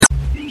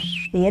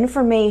The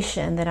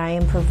information that I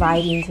am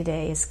providing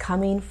today is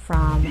coming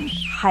from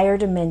higher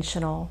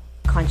dimensional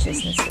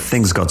consciousnesses.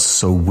 Things got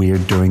so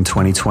weird during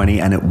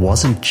 2020, and it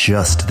wasn't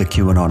just the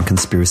QAnon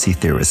conspiracy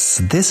theorists.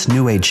 This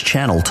New Age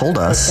channel told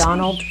us that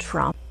Donald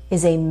Trump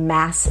is a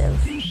massive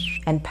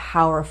and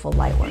powerful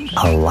light worker.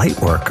 A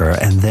light worker?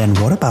 And then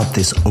what about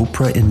this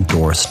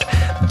Oprah-endorsed,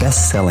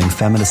 best-selling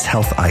feminist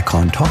health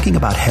icon talking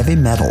about heavy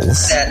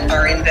metals that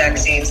are in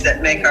vaccines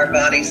that make our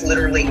bodies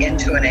literally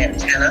into an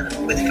antenna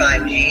with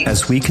 5G?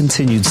 As we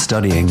continued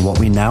studying what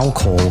we now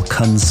call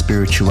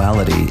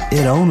conspirituality,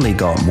 it only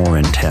got more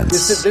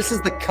intense. This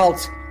is the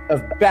cult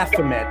of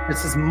Baphomet.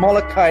 This is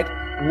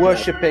Molokite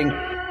worshipping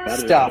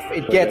stuff.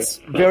 It gets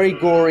very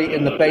gory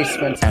in the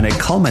basement. And it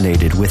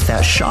culminated with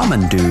that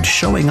shaman dude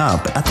showing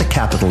up at the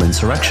Capitol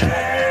insurrection.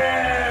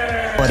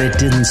 But it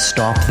didn't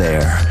stop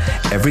there.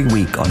 Every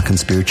week on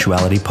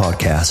Conspirituality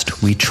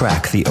Podcast, we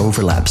track the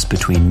overlaps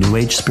between New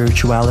Age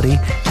spirituality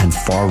and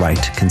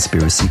far-right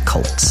conspiracy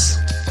cults.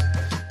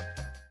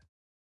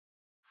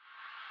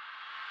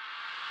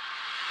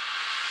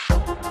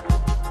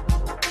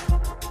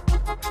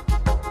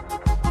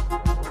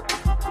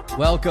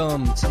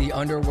 Welcome to the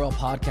Underworld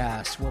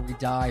Podcast, where we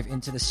dive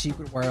into the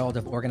secret world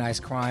of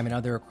organized crime and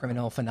other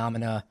criminal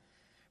phenomena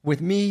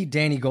with me,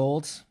 Danny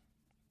Gold.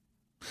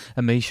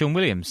 And me, Sean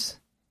Williams.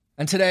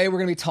 And today we're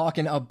going to be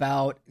talking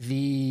about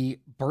the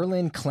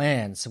Berlin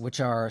clans, which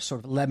are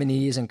sort of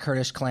Lebanese and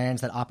Kurdish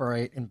clans that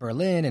operate in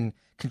Berlin and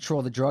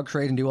control the drug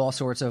trade and do all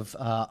sorts of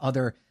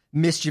other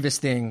mischievous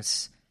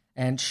things.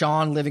 And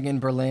Sean, living in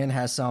Berlin,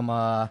 has some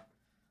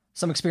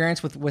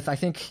experience with I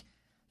think,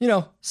 you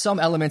know, some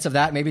elements of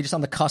that, maybe just on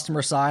the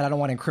customer side. I don't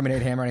want to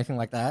incriminate him or anything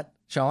like that.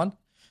 Sean?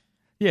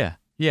 Yeah.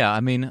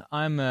 I mean,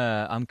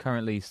 I'm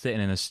currently sitting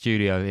in a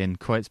studio in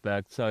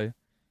Kreuzberg, so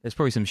there's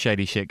probably some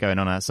shady shit going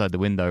on outside the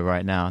window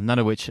right now, none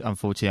of which,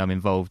 unfortunately, I'm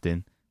involved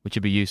in, which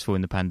would be useful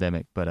in the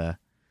pandemic. But,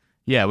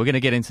 yeah, we're going to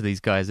get into these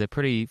guys. They're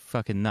pretty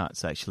fucking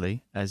nuts,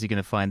 actually. As you're going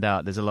to find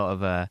out, there's a lot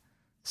of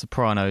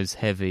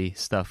Sopranos-heavy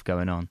stuff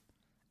going on.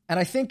 And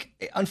I think,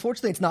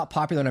 unfortunately, it's not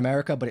popular in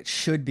America, but it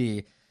should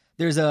be.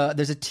 There's a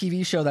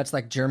TV show that's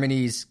like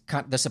Germany's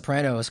The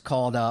Sopranos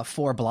called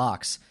 4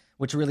 Blocks,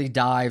 which really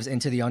dives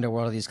into the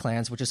underworld of these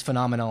clans, which is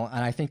phenomenal.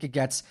 And I think it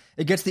gets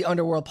the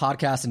Underworld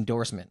Podcast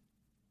endorsement.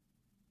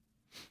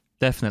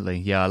 Definitely.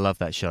 Yeah, I love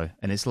that show.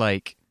 And it's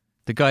like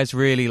the guys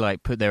really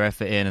like put their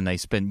effort in and they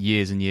spent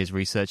years and years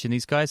researching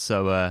these guys.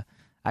 So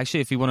actually,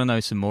 if you want to know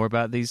some more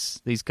about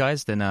these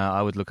guys, then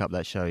I would look up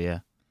that show, yeah.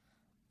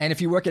 And if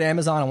you work at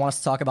Amazon and want us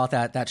to talk about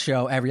that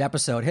show every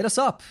episode, hit us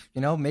up.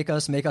 You know, make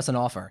us an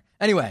offer.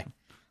 Anyway,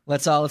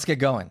 let's get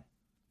going.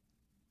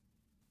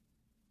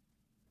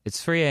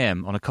 It's 3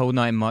 a.m. on a cold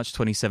night in March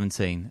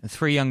 2017, and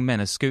 3 young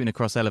men are scooting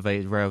across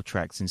elevated rail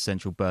tracks in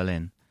central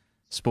Berlin,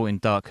 sporting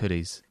dark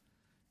hoodies.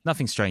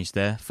 Nothing strange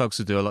there. Folks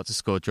will do a lot to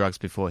score drugs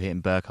before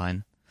hitting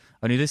Berghain.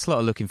 Only this lot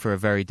are looking for a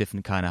very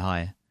different kind of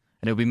high,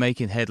 and it'll be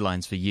making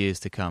headlines for years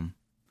to come.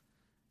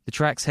 The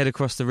tracks head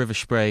across the River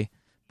Spree,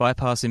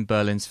 bypassing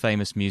Berlin's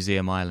famous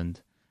Museum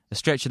Island. A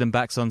stretch of them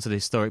backs onto the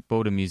historic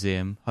Border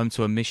Museum, home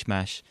to a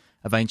mishmash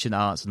of ancient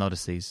arts and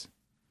odysseys.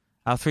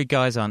 Our 3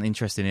 guys aren't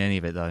interested in any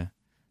of it, though.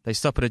 They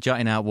stop at a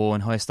jutting-out wall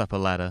and hoist up a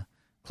ladder.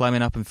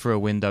 Climbing up and through a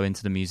window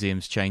into the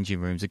museum's changing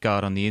rooms, a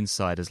guard on the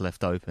inside has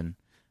left open,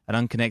 and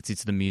unconnected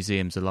to the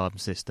museum's alarm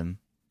system.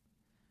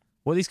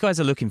 What these guys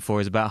are looking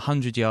for is about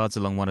 100 yards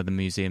along one of the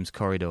museum's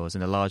corridors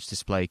in a large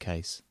display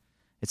case.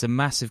 It's a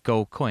massive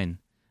gold coin,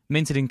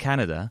 minted in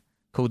Canada,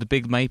 called the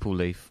Big Maple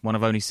Leaf, one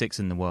of only 6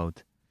 in the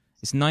world.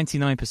 It's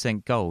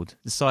 99% gold,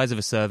 the size of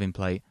a serving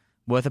plate,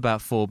 worth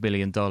about $4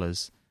 billion,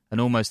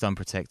 and almost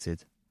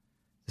unprotected.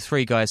 The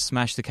 3 guys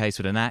smash the case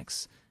with an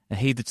axe and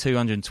heave the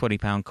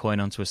 220-pound coin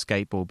onto a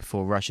skateboard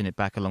before rushing it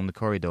back along the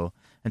corridor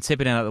and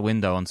tipping it out the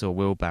window onto a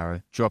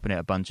wheelbarrow, dropping it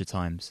a bunch of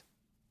times.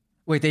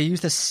 Wait, they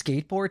used a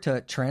skateboard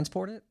to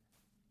transport it?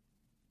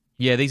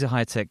 Yeah, these are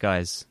high-tech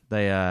guys.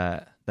 They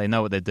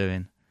know what they're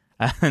doing.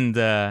 And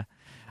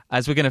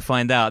as we're going to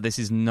find out, this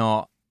is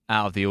not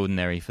out of the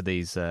ordinary for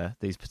these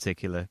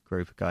particular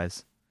group of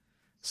guys.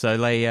 So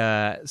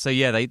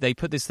they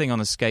put this thing on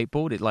a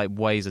skateboard. It like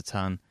weighs a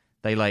ton.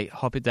 They like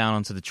hop it down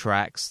onto the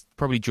tracks,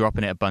 probably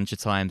dropping it a bunch of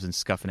times and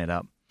scuffing it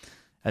up.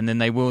 And then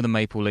they wheel the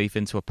Maple Leaf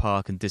into a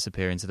park and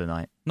disappear into the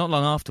night. Not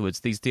long afterwards,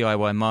 these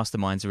DIY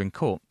masterminds are in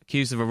court,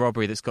 accused of a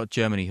robbery that's got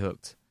Germany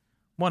hooked.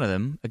 One of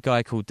them, a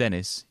guy called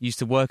Dennis, used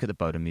to work at the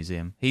Bode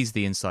Museum. He's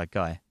the inside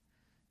guy.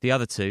 The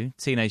other 2,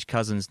 teenage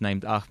cousins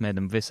named Ahmed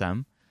and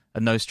Wissam,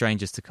 are no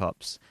strangers to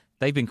cops.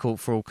 They've been caught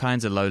for all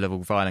kinds of low-level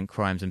violent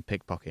crimes and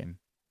pickpocketing.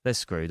 They're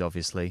screwed,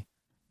 obviously.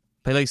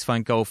 Police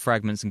find gold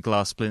fragments and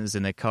glass splinters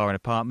in their car and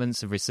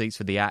apartments, and receipts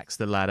for the axe,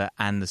 the ladder,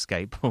 and the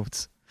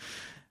skateboards.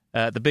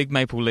 The Big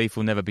Maple Leaf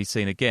will never be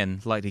seen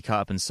again, likely cut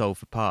up and sold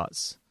for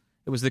parts.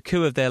 It was the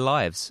coup of their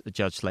lives, a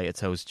judge later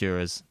tells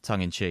jurors,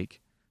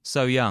 tongue-in-cheek.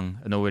 So young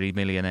and already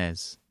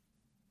millionaires.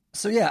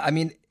 So yeah, I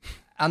mean,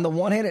 on the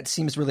one hand, it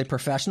seems really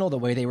professional the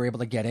way they were able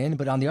to get in,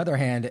 but on the other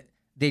hand,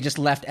 they just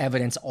left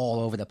evidence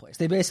all over the place.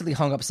 They basically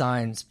hung up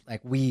signs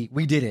like, we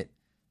did it,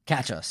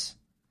 catch us.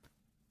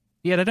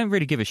 Yeah, they don't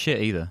really give a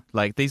shit either.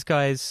 Like, these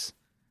guys,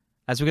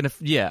 as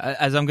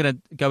I'm gonna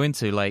go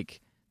into,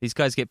 like, these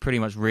guys get pretty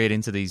much reared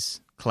into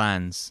these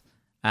clans,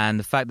 and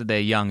the fact that they're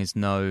young is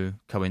no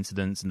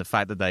coincidence, and the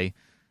fact that they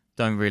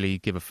don't really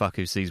give a fuck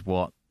who sees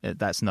what,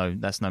 that's no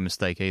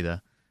mistake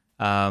either.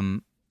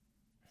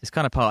 It's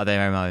kind of part of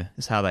their MO.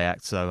 It's how they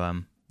act.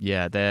 So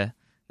yeah, they're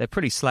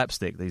pretty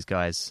slapstick, these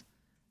guys.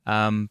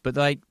 But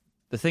like,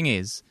 the thing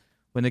is,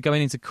 when they're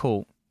going into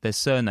court, their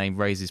surname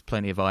raises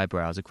plenty of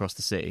eyebrows across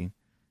the city.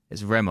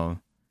 It's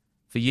Remo.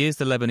 For years,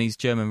 the Lebanese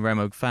German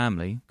Remo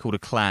family, called a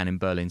clan in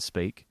Berlin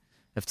speak,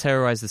 have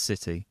terrorized the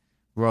city,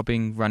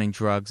 robbing, running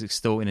drugs,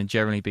 extorting, and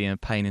generally being a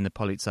pain in the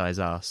Polizei's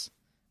ass.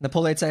 The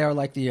Polizei are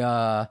like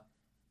the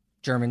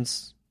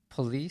Germans'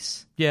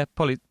 police? Yeah,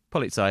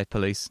 Polizei,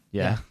 police.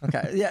 Yeah.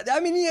 Okay. Yeah. I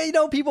mean, yeah, you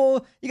know,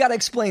 people, you got to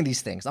explain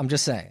these things. I'm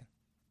just saying.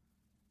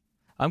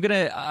 I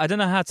don't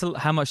know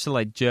how much to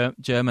like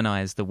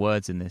Germanize the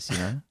words in this, you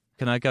know?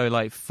 Can I go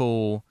like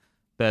full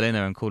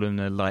Berliner and call them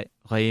the like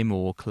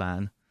Remo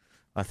clan?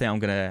 I think I'm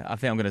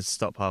gonna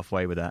stop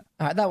halfway with that.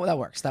 All right, that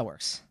works. That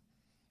works.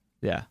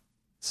 Yeah.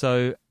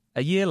 So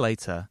a year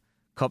later,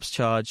 cops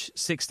charge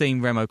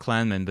 16 Remo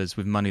clan members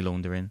with money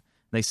laundering.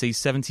 They seize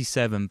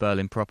 77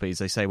 Berlin properties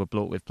they say were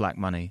bought with black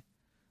money.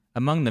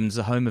 Among them is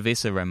the home of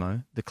Issa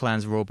Remo, the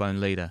clan's rawbone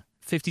leader.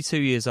 52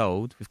 years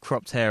old, with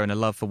cropped hair and a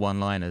love for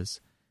one-liners,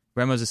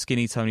 Remo's a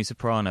skinny Tony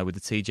Soprano with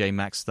the TJ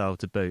Maxx style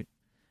to boot.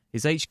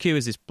 His HQ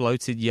is this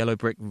bloated yellow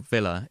brick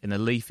villa in a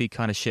leafy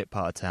kind of shit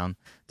part of town.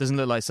 Doesn't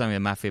look like something a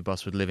mafia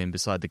boss would live in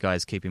beside the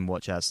guys keeping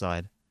watch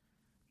outside.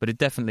 But it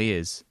definitely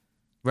is.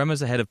 Remo's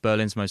the head of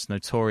Berlin's most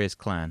notorious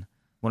clan,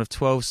 one of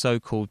 12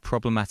 so-called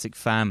problematic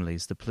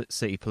families the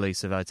city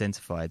police have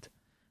identified,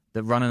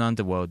 that run an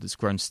underworld that's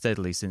grown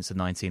steadily since the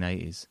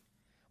 1980s.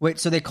 Wait,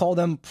 so they call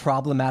them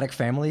problematic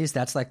families?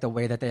 That's like the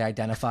way that they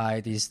identify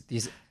these.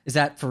 Is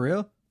that for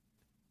real?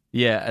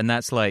 Yeah, and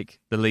that's like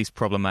the least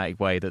problematic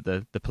way that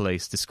the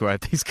police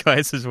describe these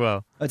guys as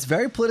well. It's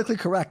very politically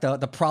correct.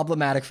 The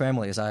problematic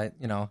families.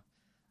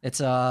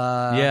 It's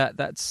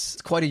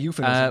it's quite a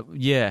euphemism.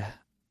 Yeah.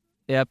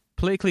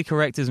 Politically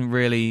correct isn't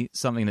really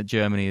something that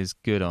Germany is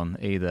good on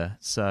either.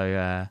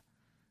 So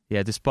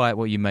despite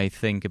what you may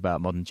think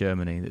about modern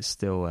Germany, it's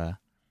still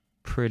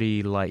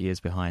pretty light years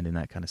behind in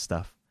that kind of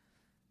stuff.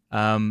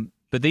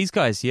 But these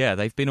guys,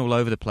 they've been all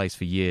over the place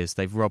for years.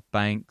 They've robbed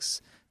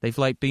banks. They've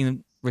like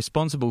been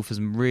responsible for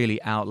some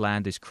really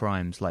outlandish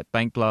crimes, like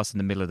bank blasts in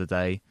the middle of the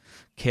day,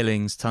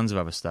 killings, tons of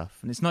other stuff.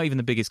 And it's not even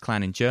the biggest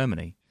clan in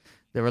Germany.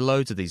 There are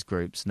loads of these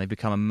groups, and they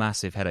become a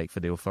massive headache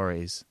for the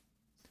authorities.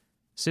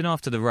 Soon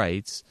after the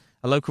raids,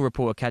 a local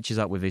reporter catches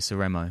up with Issa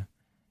Remo.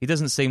 He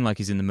doesn't seem like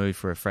he's in the mood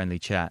for a friendly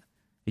chat.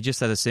 He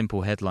just had a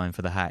simple headline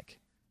for the hack: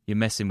 "You're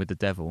messing with the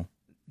devil."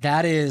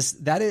 That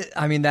is.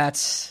 I mean,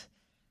 that's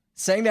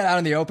saying that out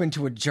in the open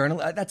to a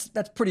journalist.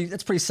 That's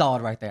pretty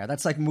solid right there.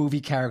 That's like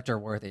movie character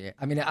worthy.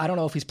 I mean, I don't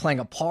know if he's playing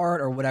a part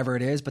or whatever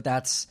it is, but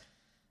that's.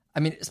 I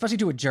mean, especially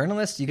to a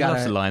journalist, you got to. He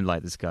loves to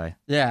limelight this guy.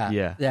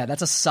 Yeah.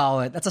 That's a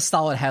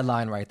solid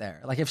headline right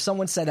there. Like if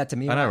someone said that to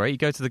me, I know, right? You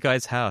go to the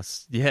guy's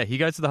house. Yeah, you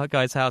go to the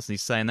guy's house and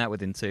he's saying that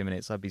within 2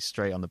 minutes. I'd be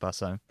straight on the bus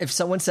home. If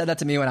someone said that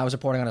to me when I was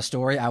reporting on a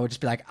story, I would just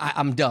be like,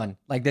 I'm done.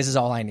 Like this is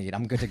all I need.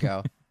 I'm good to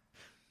go.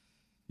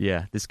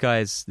 Yeah, this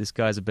guy's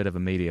a bit of a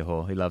media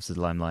whore. He loves the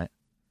limelight.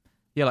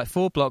 Yeah, like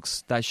 4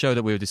 Blocks, that show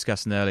that we were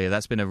discussing earlier,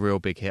 that's been a real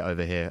big hit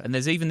over here. And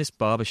there's even this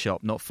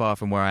barbershop not far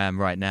from where I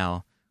am right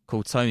now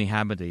called Tony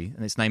Hamady,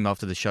 and it's named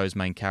after the show's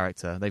main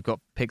character. They've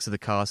got pics of the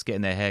cast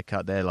getting their hair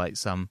cut there like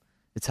some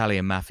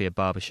Italian mafia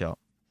barbershop.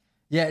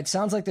 Yeah, it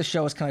sounds like the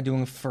show is kind of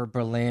doing for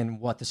Berlin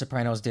what The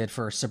Sopranos did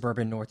for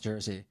suburban North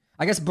Jersey.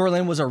 I guess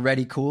Berlin was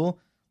already cool,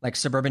 like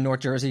suburban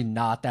North Jersey,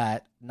 not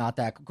that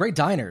great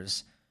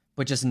diners,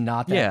 but just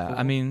not that cool.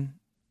 I mean,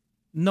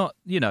 not,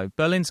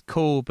 Berlin's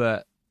cool,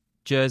 but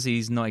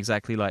Jersey's not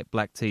exactly like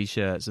black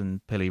t-shirts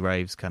and pilly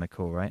raves kind of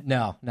cool, right?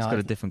 No. It's got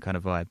a different kind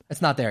of vibe.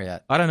 It's not there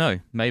yet. I don't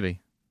know, maybe.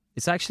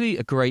 It's actually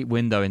a great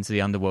window into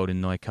the underworld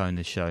in Neukölln,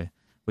 this show,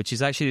 which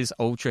is actually this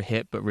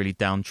ultra-hip but really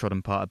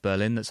downtrodden part of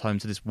Berlin that's home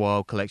to this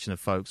wild collection of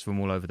folks from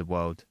all over the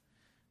world.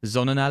 The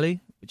Sonnenallee,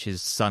 which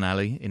is Sun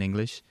Alley in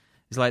English,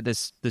 is like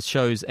the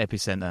show's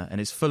epicenter, and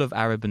it's full of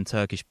Arab and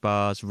Turkish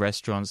bars,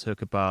 restaurants,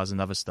 hookah bars,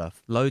 and other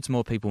stuff. Loads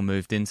more people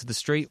moved into the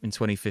street in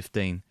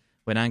 2015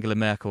 when Angela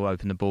Merkel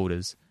opened the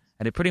borders,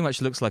 and it pretty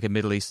much looks like a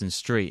Middle Eastern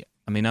street.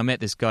 I mean, I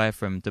met this guy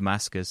from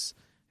Damascus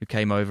who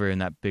came over in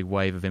that big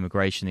wave of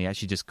immigration. He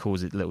actually just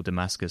calls it Little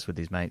Damascus with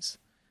his mates.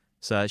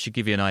 So it should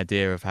give you an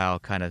idea of how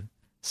kind of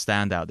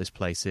standout this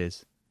place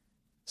is.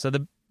 So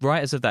the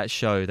writers of that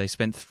show, they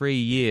spent 3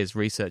 years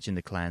researching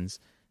the clans,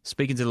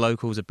 speaking to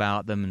locals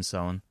about them and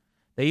so on.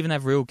 They even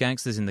have real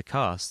gangsters in the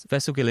cast.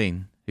 Vessel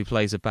Gillin, who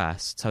plays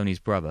Abbas, Tony's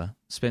brother,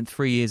 spent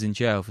 3 years in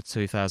jail for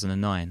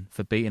 2009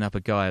 for beating up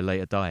a guy who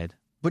later died.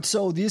 But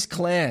so these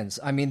clans,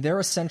 I mean, they're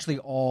essentially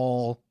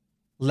all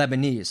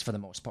Lebanese for the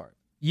most part.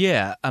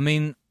 Yeah, I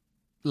mean,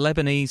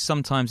 Lebanese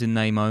sometimes in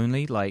name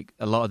only. Like,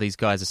 a lot of these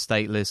guys are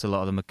stateless. A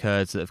lot of them are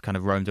Kurds that have kind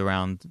of roamed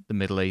around the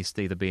Middle East,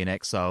 either being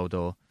exiled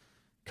or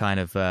kind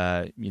of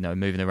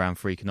moving around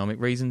for economic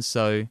reasons.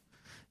 So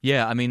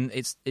yeah, I mean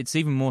it's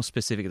even more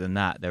specific than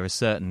that. There are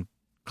certain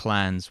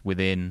clans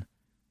within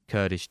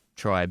Kurdish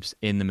tribes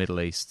in the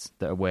Middle East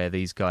that are where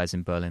these guys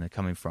in Berlin are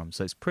coming from.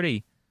 So it's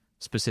pretty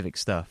specific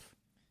stuff.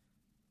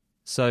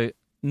 So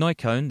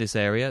Neukölln, this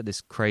area,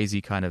 this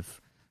crazy kind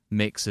of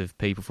mix of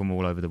people from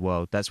all over the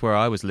world, that's where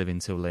I was living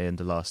till the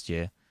end of last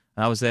year.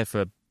 And I was there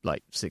for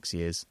like 6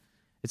 years.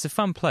 It's a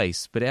fun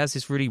place, but it has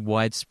this really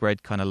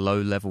widespread kind of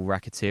low-level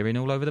racketeering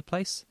all over the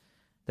place.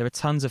 There are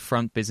tons of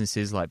front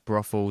businesses like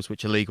brothels,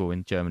 which are legal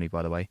in Germany,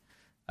 by the way,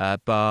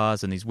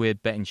 bars, and these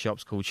weird betting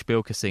shops called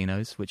Spiel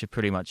casinos, which are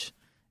pretty much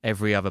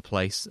every other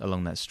place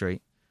along that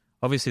street.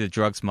 Obviously, the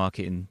drugs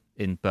market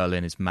in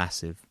Berlin is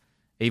massive.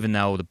 Even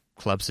now, all the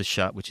clubs are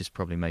shut, which is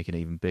probably making it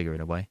even bigger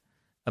in a way.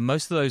 And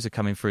most of those are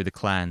coming through the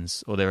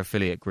clans or their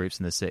affiliate groups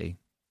in the city.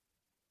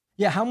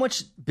 Yeah, how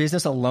much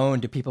business alone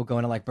do people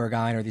going to like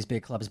Berghain or these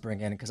big clubs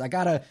bring in? Because it's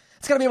gotta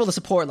be able to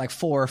support like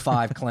 4 or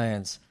 5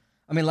 clans.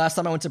 I mean, last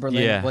time I went to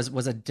Berlin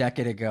was a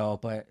decade ago,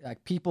 but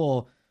like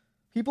people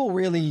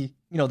really,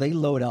 they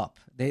load up.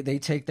 They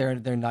take their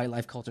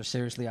nightlife culture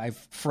seriously. I have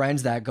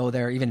friends that go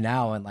there even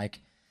now and like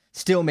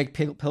still make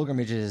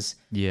pilgrimages.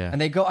 Yeah,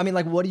 and they go. I mean,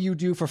 like, what do you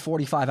do for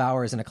 45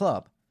 hours in a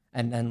club?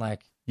 And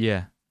like,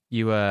 yeah.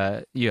 You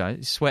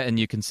sweat and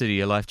you consider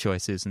your life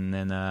choices, and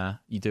then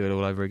you do it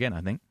all over again,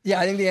 I think.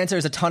 Yeah, I think the answer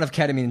is a ton of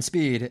ketamine and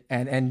speed,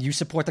 and you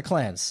support the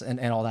clans and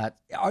all that.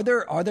 Are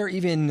there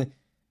even,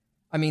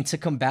 I mean, to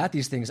combat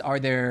these things, are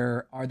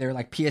there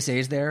like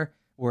PSAs there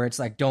where it's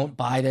like, don't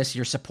buy this,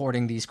 you're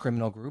supporting these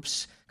criminal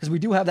groups? Because we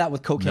do have that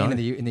with cocaine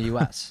in the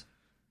US.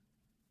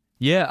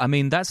 Yeah, I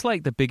mean, that's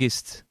like the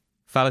biggest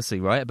fallacy,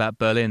 right? About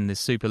Berlin, this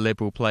super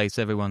liberal place,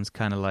 everyone's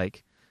kind of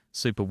like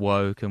super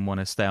woke and want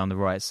to stay on the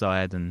right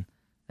side, and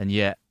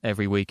yet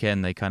every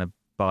weekend they kind of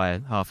buy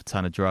half a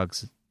ton of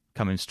drugs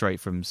coming straight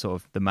from sort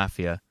of the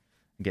mafia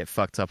and get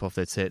fucked up off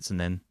their tits, and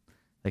then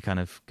they kind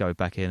of go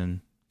back in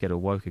and get all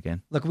woke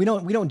again. Look, we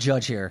don't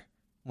judge here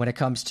when it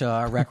comes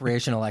to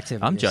recreational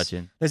activities. I'm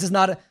judging. This is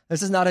not a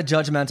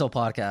judgmental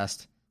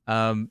podcast.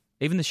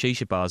 Even the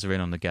shisha bars are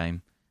in on the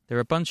game. There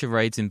were a bunch of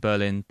raids in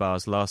Berlin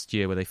bars last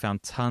year where they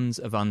found tons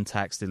of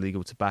untaxed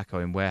illegal tobacco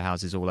in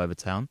warehouses all over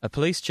town. A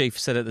police chief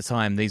said at the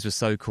time these were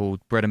so-called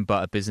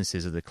bread-and-butter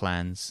businesses of the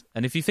clans.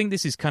 And if you think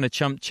this is kind of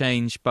chump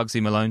change,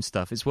 Bugsy Malone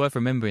stuff, it's worth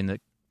remembering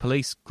that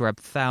police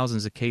grabbed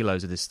thousands of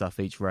kilos of this stuff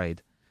each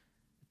raid.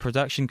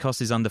 Production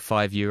cost is under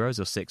 €5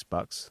 or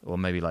 $6, or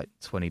maybe like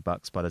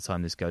 $20 by the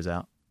time this goes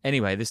out.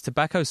 Anyway, this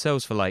tobacco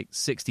sells for like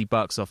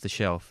 $60 off the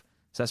shelf,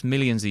 so that's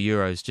millions of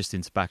euros just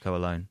in tobacco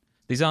alone.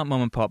 These aren't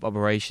mom-and-pop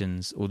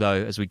operations,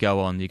 although as we go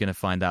on, you're going to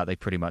find out they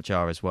pretty much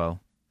are as well.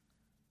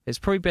 It's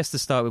probably best to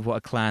start with what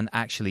a clan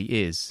actually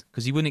is,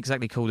 because you wouldn't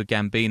exactly call the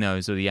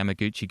Gambinos or the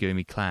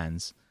Yamaguchi-gumi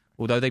clans,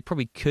 although they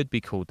probably could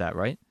be called that,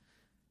 right?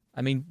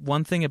 I mean,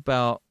 one thing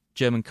about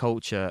German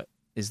culture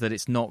is that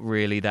it's not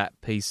really that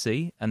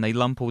PC, and they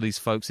lump all these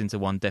folks into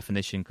one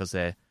definition because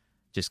they're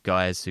just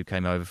guys who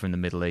came over from the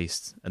Middle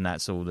East, and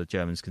that's all the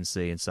Germans can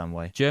see in some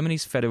way.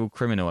 Germany's Federal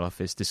Criminal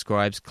Office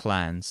describes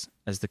clans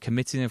as the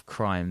committing of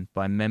crime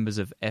by members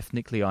of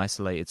ethnically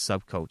isolated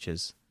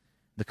subcultures.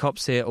 The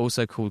cops here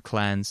also called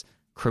clans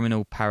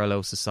criminal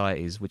parallel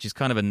societies, which is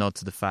kind of a nod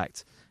to the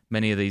fact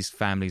many of these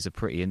families are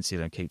pretty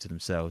insular and keep to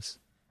themselves.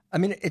 I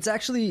mean, it's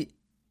actually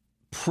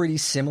pretty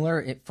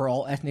similar for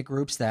all ethnic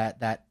groups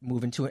that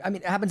move into it. I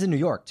mean, it happens in New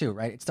York too,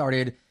 right? It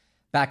started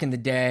back in the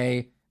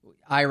day,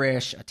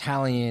 Irish,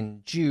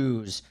 Italian,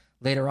 Jews,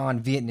 later on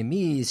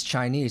Vietnamese,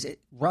 Chinese,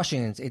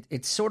 Russians.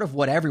 It's sort of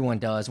what everyone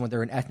does when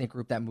they're an ethnic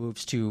group that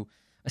moves to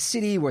a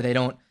city where they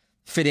don't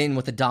fit in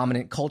with the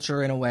dominant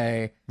culture in a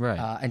way,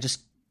 right? And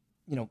just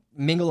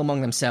mingle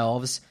among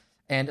themselves.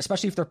 And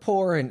especially if they're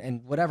poor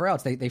and whatever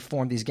else, they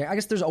form these gangs. I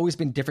guess there's always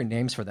been different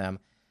names for them.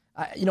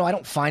 I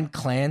don't find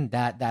clan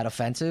that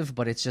offensive,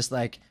 but it's just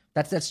like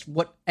that's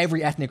what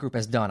every ethnic group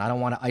has done. I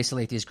don't want to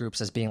isolate these groups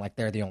as being like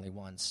they're the only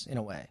ones in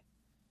a way.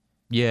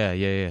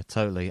 Yeah,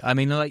 totally. I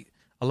mean, like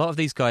a lot of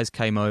these guys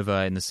came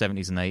over in the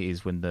 70s and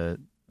 80s when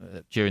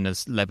during the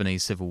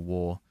Lebanese civil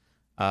war,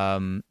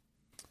 and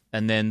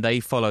then they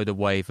followed a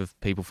wave of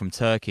people from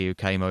Turkey who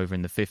came over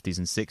in the 50s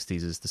and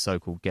 60s as the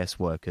so-called guest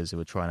workers who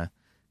were trying to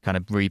kind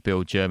of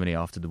rebuild Germany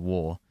after the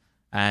war.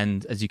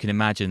 And as you can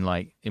imagine,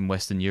 like in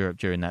Western Europe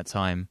during that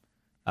time,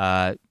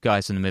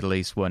 guys from the Middle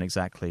East weren't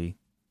exactly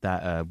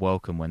that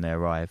welcome when they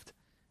arrived.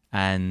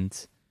 And,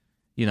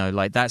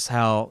 like that's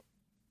how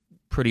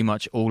pretty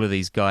much all of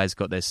these guys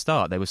got their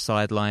start. They were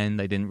sidelined.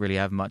 They didn't really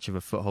have much of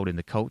a foothold in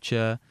the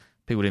culture.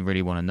 People didn't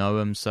really want to know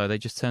them, so they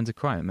just turned to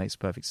crime. It makes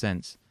perfect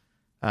sense.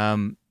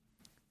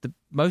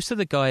 Most of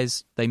the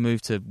guys, they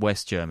moved to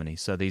West Germany.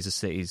 So these are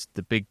cities,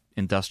 the big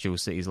industrial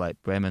cities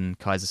like Bremen,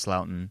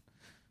 Kaiserslautern,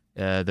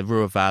 the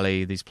Ruhr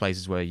Valley, these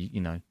places where,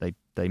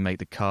 they make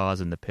the cars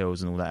and the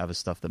pills and all that other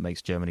stuff that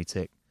makes Germany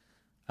tick.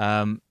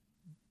 The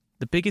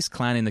biggest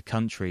clan in the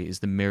country is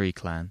the Miri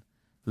clan,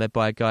 led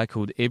by a guy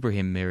called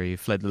Ibrahim Miri, who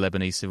fled the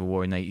Lebanese civil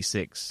war in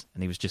 86,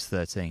 and he was just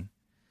 13.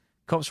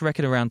 Cops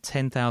reckon around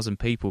 10,000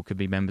 people could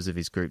be members of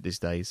his group these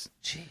days.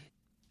 Gee.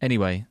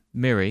 Anyway,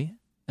 Miri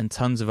and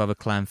tons of other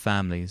clan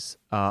families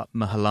are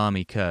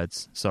Mahalami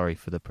Kurds, sorry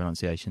for the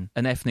pronunciation,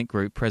 an ethnic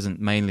group present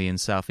mainly in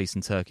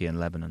southeastern Turkey and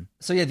Lebanon.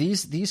 So yeah,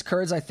 these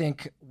Kurds, I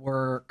think,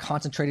 were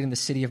concentrated in the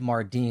city of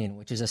Mardin,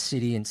 which is a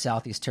city in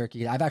southeast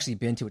Turkey. I've actually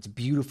been to. It's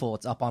beautiful.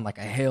 It's up on like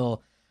a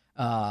hill.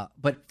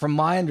 But from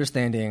my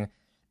understanding,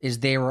 is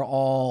they were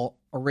all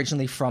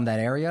originally from that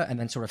area and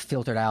then sort of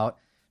filtered out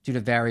due to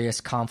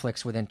various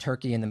conflicts within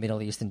Turkey and the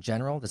Middle East in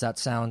general. Does that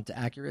sound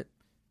accurate?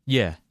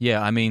 Yeah.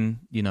 I mean,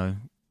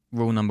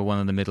 rule number one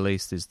in the Middle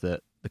East is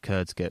that the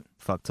Kurds get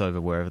fucked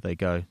over wherever they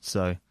go.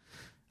 So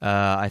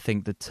I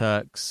think the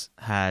Turks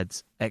had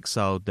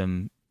exiled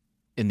them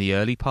in the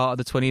early part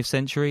of the 20th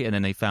century, and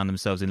then they found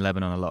themselves in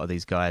Lebanon, a lot of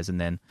these guys,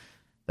 and then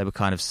they were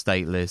kind of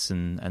stateless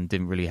and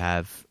didn't really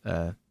have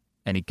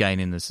any gain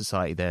in the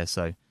society there.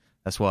 So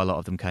that's why a lot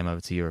of them came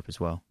over to Europe as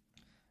well.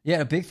 Yeah,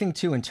 a big thing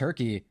too in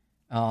Turkey,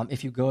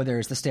 if you go there,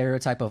 is the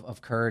stereotype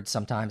of Kurds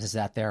sometimes is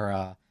that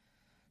they're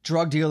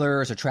drug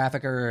dealers or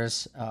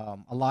traffickers. A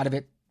lot of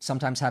it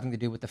sometimes having to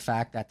do with the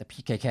fact that the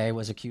PKK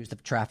was accused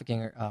of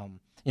trafficking,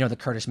 the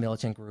Kurdish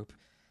militant group,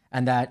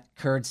 and that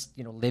Kurds,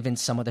 live in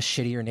some of the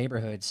shittier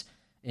neighborhoods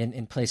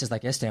in places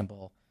like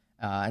Istanbul,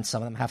 and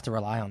some of them have to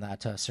rely on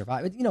that to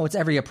survive. It's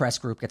every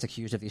oppressed group gets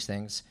accused of these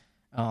things.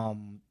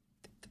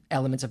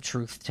 Elements of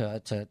truth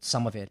to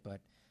some of it, but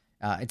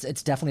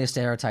it's definitely a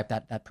stereotype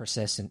that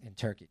persists in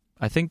Turkey.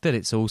 I think that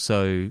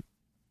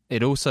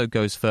it also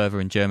goes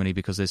further in Germany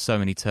because there's so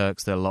many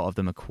Turks that a lot of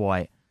them are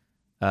quite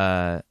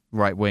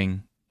right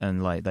wing.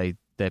 And like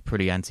they're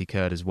pretty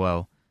anti-Kurd as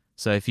well.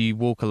 So if you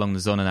walk along the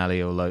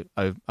Sonnenallee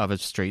or other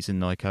streets in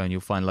Neukölln,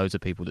 you'll find loads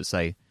of people that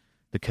say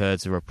the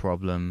Kurds are a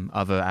problem,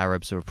 other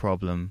Arabs are a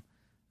problem.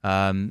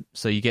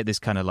 So you get this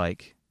kind of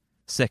like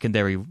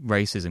secondary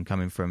racism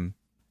coming from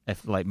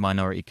like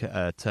minority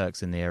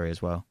Turks in the area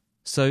as well.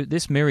 So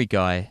this Miri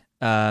guy,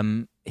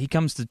 he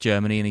comes to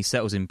Germany and he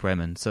settles in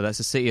Bremen. So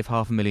that's a city of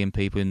 500,000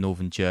 people in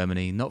northern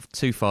Germany, not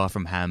too far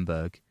from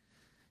Hamburg.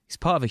 He's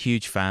part of a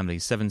huge family,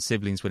 7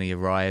 siblings when he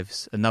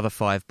arrives, another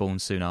 5 born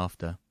soon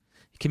after.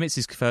 He commits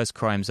his first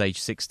crimes age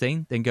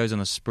 16, then goes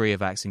on a spree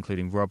of acts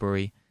including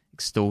robbery,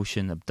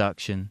 extortion,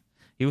 abduction.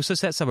 He also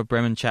sets up a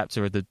Bremen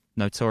chapter of the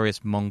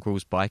notorious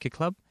Mongrels Biker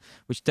Club,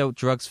 which dealt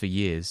drugs for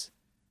years.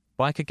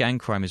 Biker gang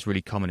crime is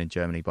really common in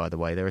Germany, by the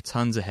way. There are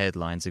tons of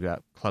headlines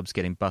about clubs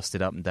getting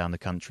busted up and down the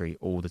country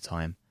all the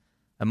time.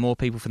 And more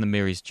people from the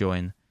Miris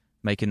join,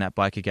 making that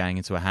biker gang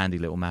into a handy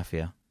little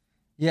mafia.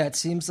 Yeah, it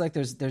seems like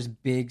there's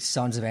big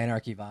Sons of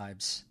Anarchy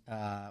vibes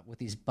with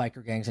these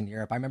biker gangs in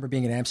Europe. I remember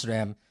being in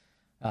Amsterdam,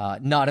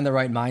 not in the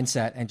right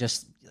mindset, and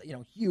just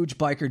huge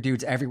biker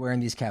dudes everywhere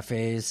in these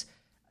cafes.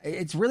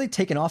 It's really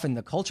taken off in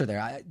the culture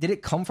there. Did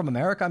it come from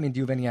America? I mean, do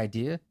you have any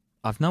idea?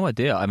 I've no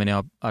idea. I mean,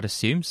 I'd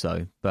assume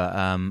so, but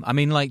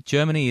like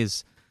Germany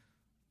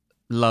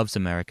loves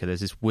America.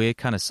 There's this weird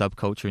kind of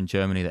subculture in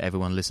Germany that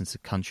everyone listens to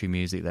country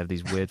music. They have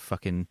these weird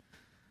fucking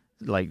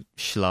like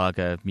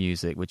Schlager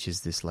music, which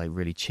is this like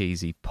really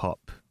cheesy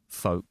pop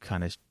folk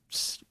kind of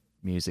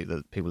music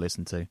that people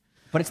listen to.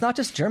 But it's not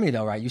just Germany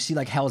though, right? You see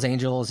like Hell's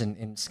Angels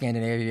in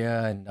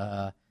Scandinavia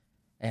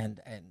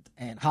and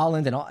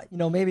Holland and all.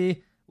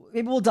 Maybe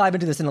we'll dive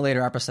into this in a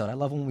later episode. I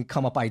love when we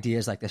come up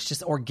ideas like this,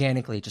 just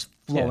organically, just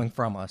flowing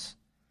from us.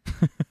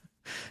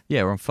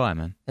 Yeah, we're on fire,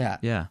 man.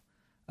 Yeah.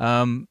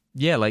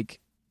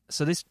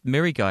 So this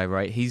Miri guy,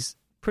 right? He's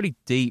pretty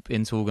deep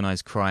into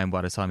organized crime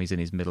by the time he's in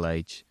his middle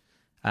age.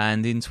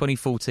 And in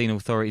 2014,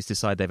 authorities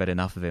decide they've had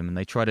enough of him and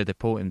they try to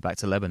deport him back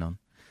to Lebanon.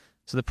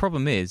 So the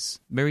problem is,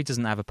 Miri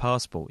doesn't have a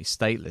passport. He's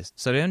stateless.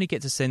 So they only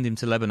get to send him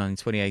to Lebanon in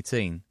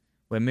 2018,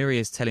 where Miri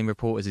is telling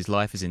reporters his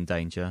life is in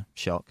danger.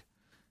 Shock.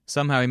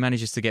 Somehow he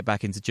manages to get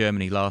back into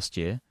Germany last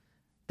year.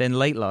 Then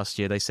late last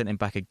year, they sent him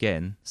back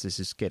again. So this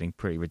is getting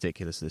pretty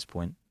ridiculous at this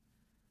point.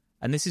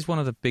 And this is one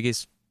of the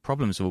biggest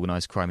problems of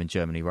organised crime in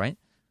Germany, right?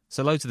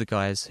 So loads of the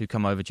guys who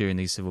come over during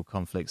these civil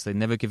conflicts, they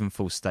never give them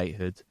full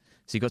statehood.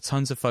 So you've got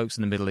tons of folks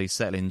in the Middle East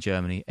settling in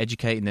Germany,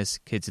 educating their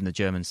kids in the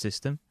German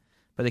system,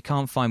 but they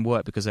can't find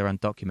work because they're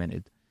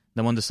undocumented.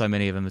 No wonder so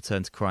many of them have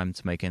turned to crime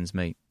to make ends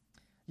meet.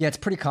 Yeah, it's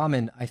pretty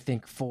common, I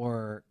think,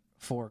 for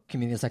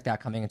communities like that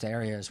coming into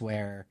areas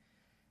where,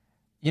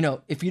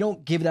 if you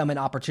don't give them an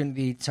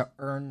opportunity to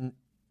earn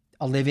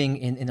a living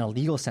in a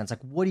legal sense,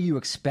 like what do you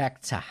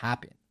expect to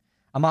happen?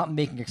 I'm not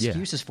making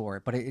excuses for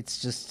it, but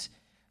it's just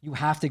you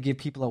have to give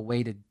people a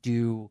way to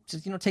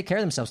take care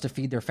of themselves, to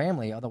feed their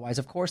family. Otherwise,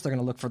 of course, they're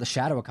going to look for the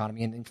shadow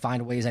economy and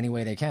find ways any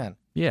way they can.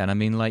 Yeah, and I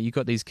mean, like, you've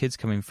got these kids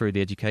coming through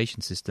the education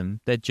system.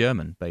 They're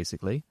German,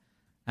 basically.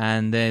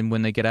 And then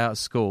when they get out of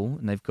school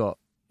and they've got,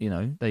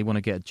 they want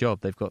to get a job,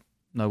 they've got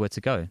nowhere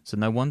to go. So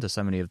no wonder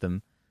so many of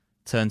them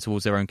turn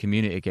towards their own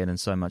community again, and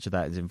so much of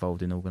that is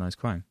involved in organised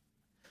crime.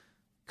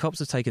 Cops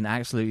have taken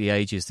absolutely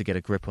ages to get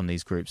a grip on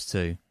these groups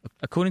too.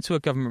 According to a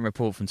government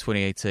report from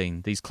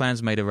 2018, these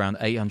clans made around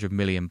 $800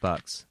 million,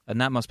 and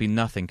that must be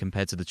nothing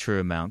compared to the true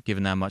amount,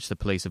 given how much the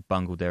police have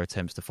bungled their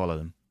attempts to follow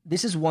them.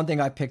 This is one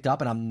thing I picked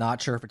up, and I'm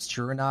not sure if it's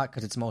true or not,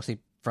 because it's mostly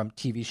from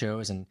TV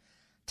shows and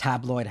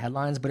tabloid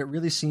headlines, but it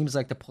really seems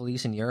like the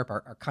police in Europe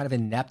are kind of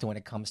inept when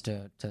it comes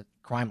to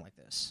crime like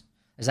this.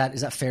 Is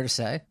that fair to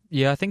say?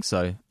 Yeah, I think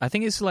so. I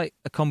think it's like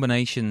a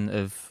combination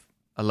of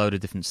a load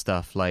of different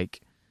stuff. Like,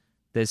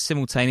 there's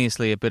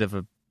simultaneously a bit of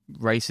a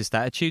racist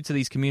attitude to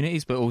these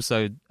communities, but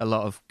also a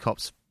lot of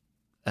cops,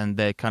 and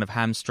they're kind of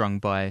hamstrung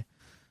by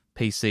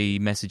PC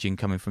messaging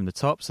coming from the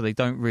top, so they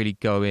don't really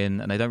go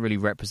in and they don't really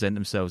represent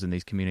themselves in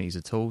these communities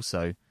at all.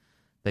 So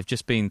they've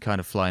just been kind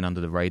of flying under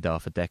the radar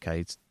for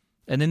decades.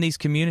 And then these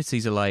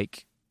communities are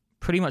like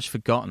pretty much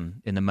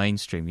forgotten in the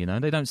mainstream, you know?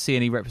 They don't see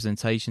any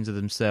representations of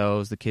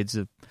themselves. The kids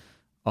are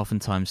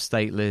oftentimes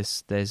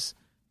stateless. There's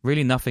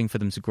really nothing for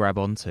them to grab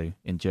onto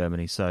in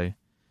Germany. So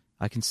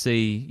I can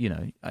see,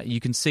 you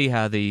can see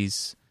how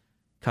these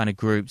kind of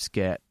groups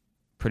get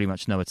pretty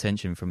much no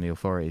attention from the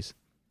authorities.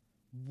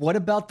 What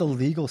about the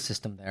legal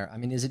system there? I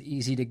mean, is it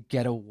easy to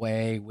get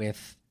away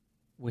with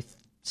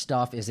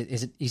stuff? Is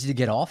it easy to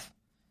get off?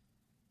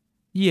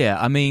 Yeah,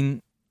 I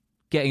mean,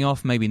 getting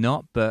off maybe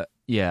not, but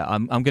yeah,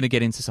 I'm going to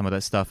get into some of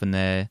that stuff, and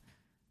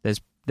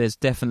there's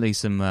definitely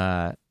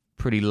some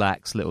pretty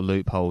lax little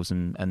loopholes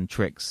and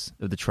tricks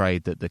of the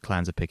trade that the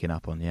clans are picking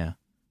up on. Yeah.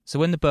 So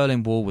when the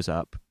Berlin Wall was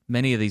up,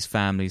 many of these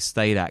families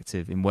stayed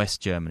active in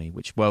West Germany,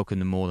 which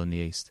welcomed them more than the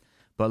East.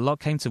 But a lot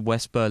came to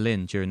West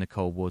Berlin during the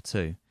Cold War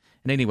too.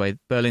 And anyway,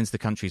 Berlin's the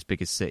country's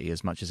biggest city,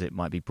 as much as it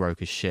might be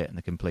broke as shit and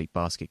a complete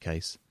basket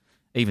case.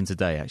 Even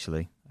today,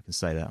 actually, I can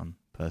say that on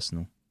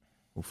personal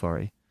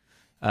authority.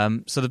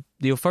 So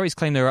the authorities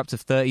claim there are up to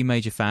 30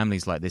 major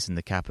families like this in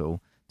the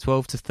capital,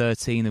 12 to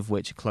 13 of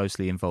which are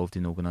closely involved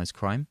in organised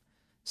crime.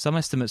 Some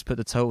estimates put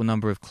the total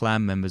number of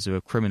clan members who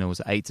are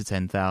criminals at 8 to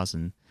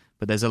 10,000,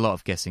 but there's a lot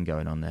of guessing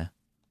going on there.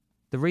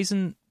 The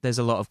reason there's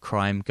a lot of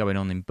crime going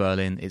on in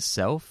Berlin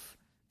itself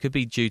could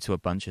be due to a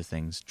bunch of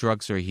things.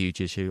 Drugs are a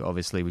huge issue.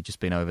 Obviously, we've just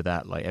been over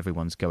that. Like,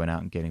 everyone's going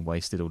out and getting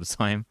wasted all the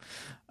time.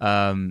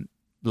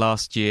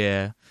 Last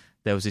year,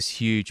 there was this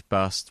huge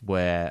bust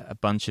where a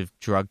bunch of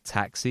drug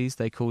taxis,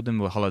 they called them,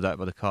 were hollowed out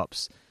by the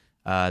cops.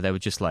 They were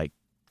just like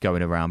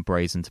going around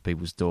brazen to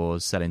people's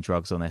doors, selling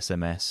drugs on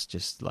SMS,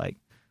 just like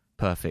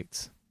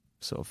perfect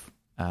sort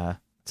of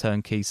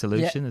turnkey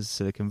solution as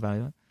Silicon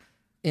Valley.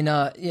 In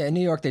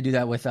New York, they do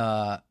that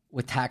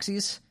with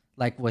taxis,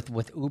 like with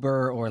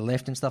Uber or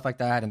Lyft and stuff like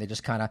that. And they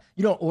just kind of,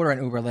 you don't order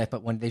an Uber or Lyft,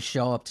 but when they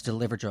show up to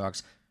deliver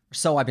drugs,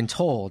 so I've been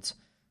told,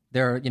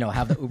 they're,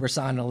 have the Uber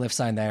sign and the Lyft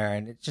sign there,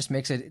 and it just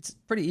makes it's a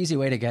pretty easy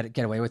way to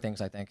get away with things,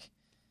 I think.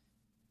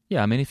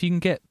 Yeah, I mean, if you can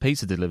get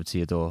pizza delivered to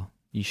your door,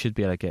 you should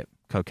be able to get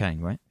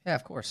cocaine, right? Yeah,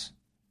 of course.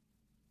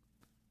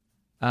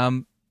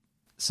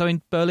 So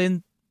in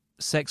Berlin,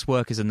 sex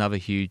work is another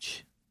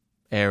huge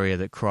area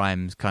that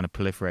crime's kind of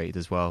proliferated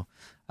as well.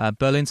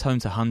 Berlin's home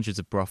to hundreds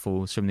of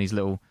brothels, from these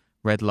little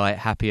red light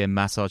happy end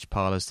massage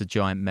parlors to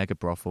giant mega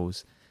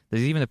brothels.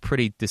 There's even a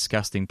pretty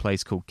disgusting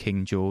place called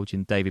King George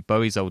in David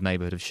Bowie's old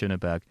neighborhood of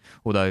Schöneberg.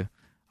 Although,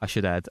 I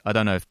should add, I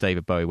don't know if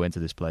David Bowie went to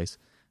this place.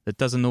 That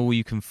does an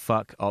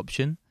all-you-can-fuck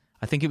option.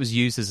 I think it was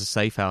used as a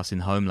safe house in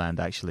Homeland,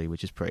 actually,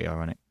 which is pretty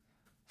ironic.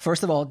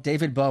 First of all,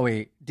 David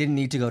Bowie didn't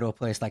need to go to a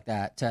place like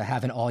that to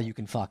have an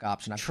all-you-can-fuck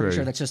option. I'm pretty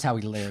sure that's just how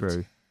he lived.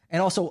 True.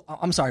 And also,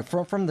 I'm sorry,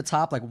 from the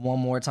top, like one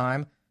more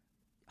time,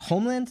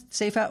 Homeland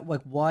safe house,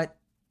 like what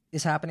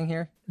is happening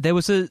here? There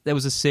was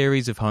a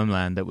series of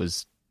Homeland that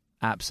was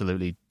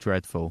absolutely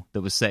dreadful,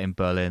 that was set in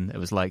Berlin. It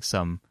was like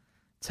some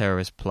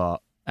terrorist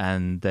plot,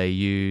 and they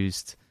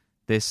used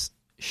this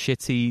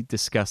shitty,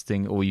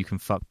 disgusting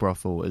all-you-can-fuck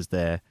brothel as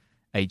their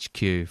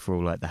HQ for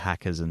all like the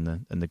hackers and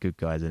the good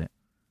guys in it.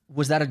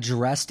 Was that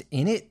addressed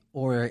in it,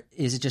 or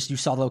is it just you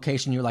saw the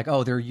location, you're like,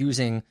 oh, they're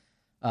using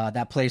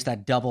that place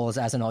that doubles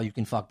as an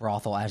all-you-can-fuck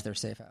brothel as their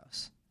safe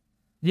house?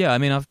 Yeah, I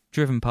mean, I've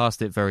driven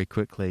past it very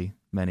quickly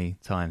many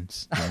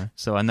times,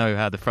 so I know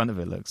how the front of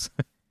it looks.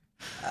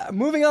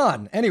 Moving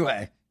on,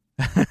 anyway.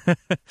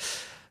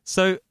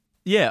 So,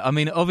 yeah, I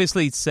mean,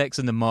 obviously sex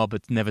and the mob are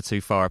never too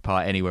far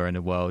apart anywhere in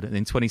the world. And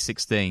in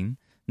 2016,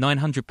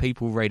 900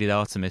 people raided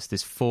Artemis,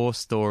 this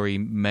 4-story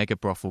mega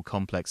brothel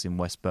complex in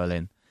West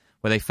Berlin,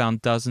 where they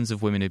found dozens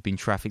of women who'd been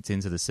trafficked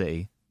into the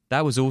city.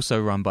 That was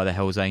also run by the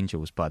Hells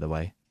Angels, by the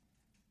way.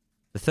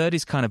 The third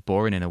is kind of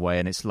boring in a way,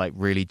 and it's like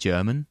really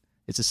German.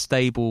 It's a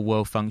stable,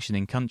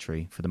 well-functioning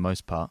country for the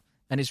most part,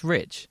 and it's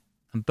rich.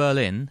 And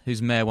Berlin,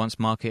 whose mayor once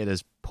marketed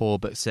as poor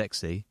but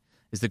sexy,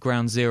 is the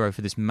ground zero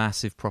for this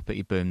massive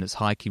property boom that's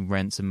hiking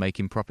rents and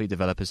making property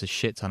developers a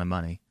shit ton of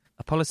money.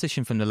 A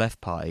politician from the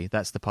Left Party,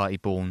 that's the party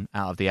born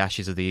out of the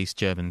ashes of the East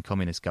German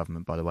communist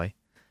government, by the way,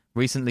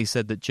 recently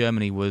said that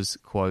Germany was,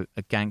 quote,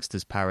 a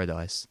gangster's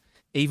paradise.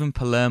 Even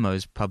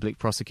Palermo's public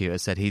prosecutor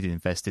said he'd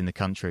invest in the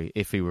country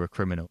if he were a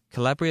criminal.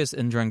 Calabria's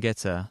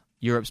 'Ndrangheta,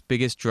 Europe's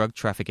biggest drug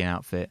trafficking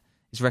outfit,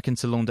 is reckoned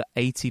to launder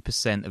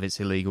 80% of its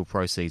illegal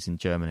proceeds in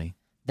Germany.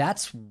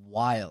 That's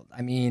wild.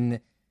 I mean,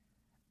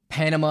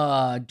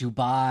 Panama,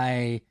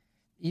 Dubai,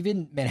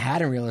 even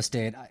Manhattan real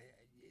estate,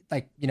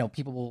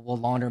 people will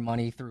launder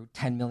money through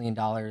 $10 million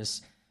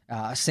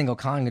a single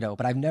condo,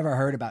 but I've never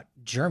heard about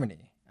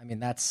Germany. I mean,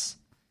 that's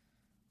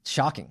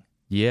shocking.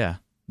 Yeah.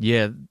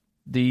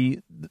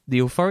 the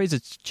authorities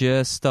are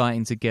just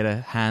starting to get a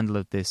handle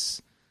of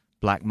this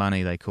black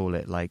money, they call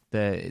it. Like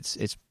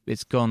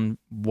it's gone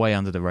way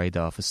under the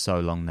radar for so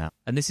long now.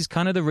 And this is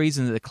kind of the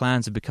reason that the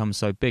clans have become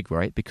so big,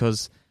 right?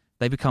 Because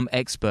they become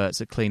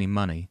experts at cleaning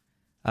money.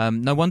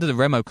 No wonder the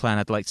Remo clan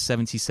had like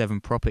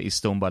 77 properties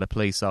stormed by the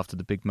police after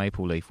the big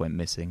maple leaf went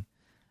missing.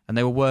 And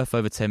they were worth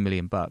over $10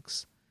 million.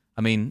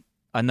 I mean,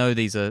 I know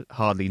these are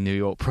hardly New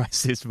York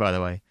prices, by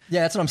the way.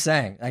 Yeah, that's what I'm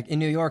saying. Like in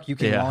New York, you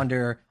can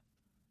launder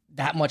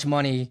that much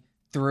money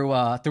through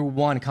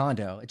one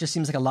condo. It just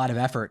seems like a lot of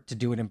effort to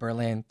do it in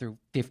Berlin through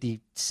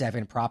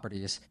 57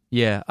 properties.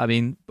 Yeah, I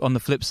mean, on the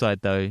flip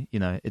side, though, you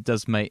know, it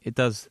does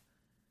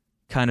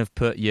kind of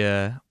put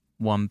your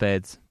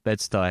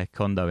Bed-Stuy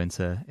condo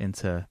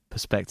into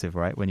perspective,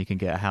 right? When you can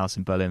get a house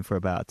in Berlin for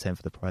about a tenth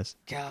of the price.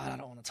 God, I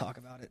don't want to talk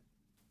about it.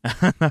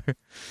 No.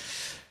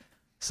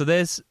 So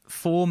there's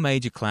 4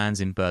 major clans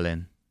in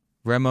Berlin: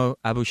 Remo,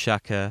 Abu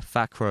Shaka,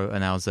 Fakro,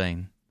 and Al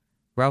Zain.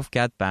 Ralph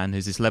Gadban,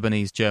 who's this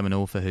Lebanese-German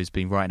author who's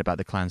been writing about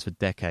the clans for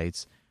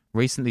decades,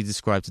 recently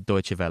described to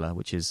Deutsche Welle,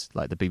 which is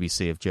like the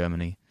BBC of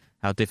Germany,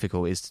 how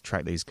difficult it is to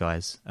track these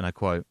guys. And I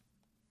quote,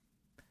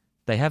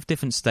 "They have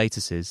different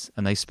statuses,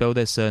 and they spell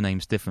their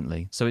surnames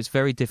differently, so it's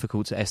very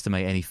difficult to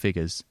estimate any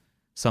figures.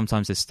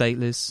 Sometimes they're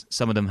stateless,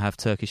 some of them have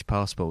Turkish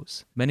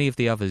passports. Many of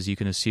the others you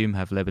can assume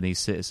have Lebanese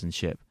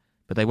citizenship,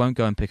 but they won't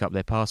go and pick up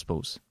their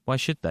passports. Why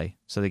should they?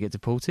 So they get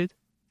deported?"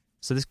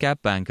 So this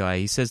Gadban guy,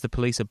 he says the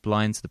police are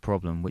blind to the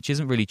problem, which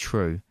isn't really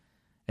true.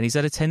 And he's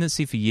had a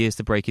tendency for years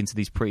to break into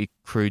these pretty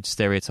crude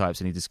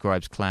stereotypes, and he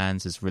describes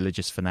clans as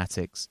religious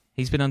fanatics.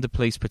 He's been under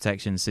police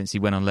protection since he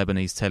went on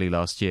Lebanese telly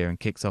last year and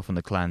kicked off on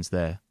the clans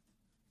there.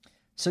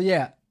 So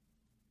yeah,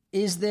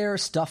 is there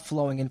stuff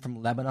flowing in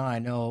from Lebanon? I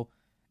know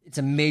it's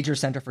a major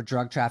center for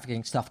drug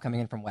trafficking, stuff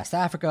coming in from West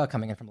Africa,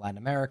 coming in from Latin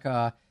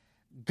America,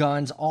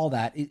 guns, all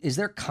that. Is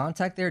there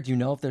contact there? Do you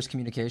know if there's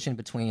communication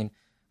between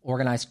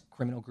organized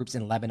criminal groups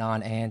in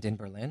Lebanon and in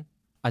Berlin?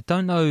 I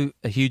don't know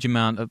a huge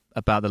amount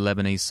about the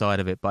Lebanese side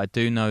of it, but I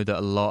do know that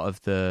a lot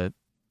of the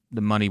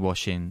money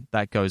washing,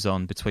 that goes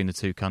on between the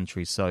two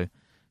countries. So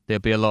there'll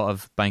be a lot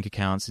of bank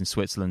accounts in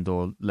Switzerland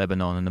or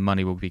Lebanon, and the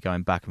money will be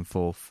going back and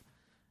forth,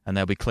 and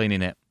they'll be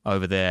cleaning it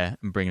over there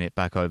and bringing it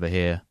back over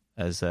here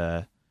as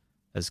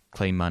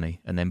clean money,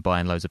 and then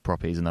buying loads of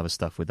properties and other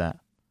stuff with that.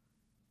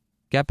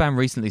 Gadban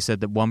recently said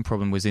that one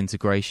problem was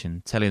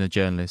integration, telling a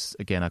journalist,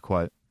 again I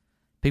quote,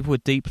 "People were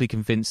deeply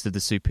convinced of the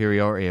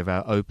superiority of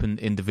our open,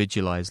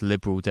 individualized,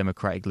 liberal,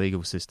 democratic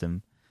legal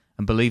system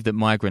and believed that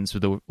migrants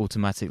would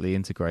automatically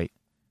integrate.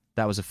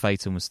 That was a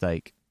fatal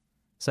mistake."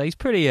 So he's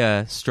pretty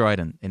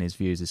strident in his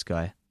views, this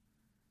guy.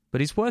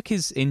 But his work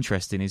is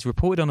interesting. He's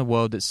reported on a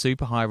world that's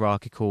super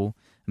hierarchical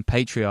and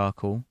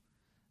patriarchal.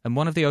 And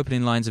one of the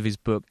opening lines of his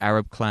book,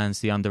 Arab Clans,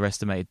 The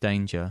Underestimated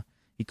Danger,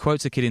 he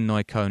quotes a kid in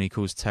Neukölln he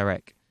calls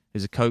Tarek,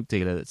 who's a coke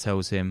dealer, that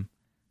tells him,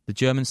 "The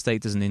German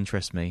state doesn't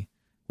interest me.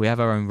 We have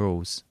our own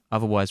rules.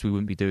 Otherwise, we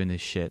wouldn't be doing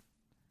this shit."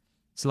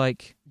 It's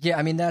like... Yeah,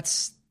 I mean,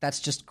 that's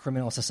just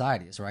criminal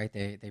societies, right?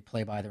 They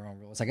play by their own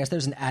rules. I guess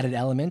there's an added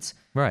element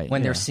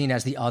when they're seen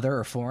as the other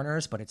or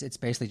foreigners, but it's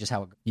basically just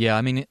how it goes. Yeah,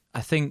 I mean,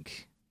 I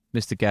think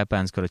Mr.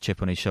 Gadban's got a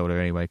chip on his shoulder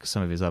anyway, because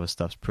some of his other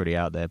stuff's pretty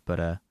out there,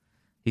 but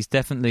he's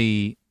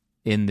definitely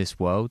in this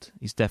world.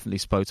 He's definitely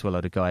spoke to a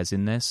lot of guys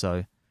in there,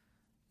 so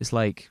it's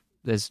like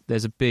there's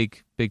a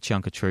big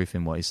chunk of truth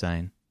in what he's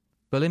saying.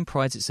 Berlin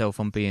prides itself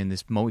on being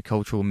this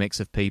multicultural mix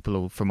of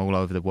people from all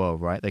over the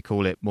world, right? They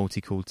call it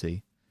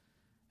multiculti.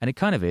 And it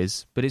kind of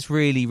is, but it's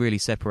really, really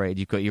separated.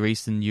 You've got your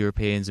Eastern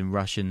Europeans and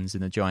Russians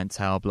in the giant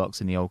tower blocks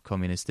in the old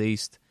communist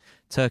East.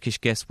 Turkish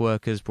guest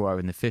workers brought over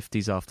in the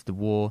 50s after the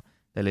war.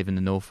 They live in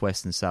the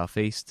northwest and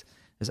southeast.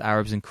 There's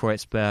Arabs in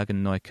Kreuzberg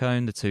and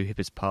Neukölln, the two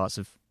hippest parts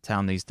of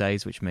town these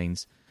days, which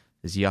means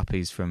there's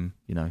yuppies from,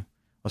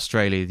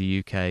 Australia,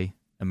 the UK,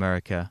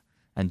 America,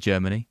 and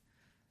Germany.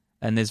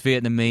 And there's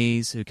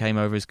Vietnamese who came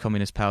over as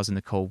communist pals in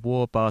the Cold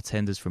War,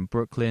 bartenders from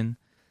Brooklyn.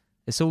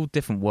 It's all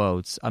different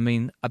worlds. I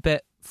mean, I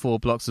bet 4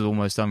 blocks is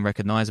almost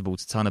unrecognisable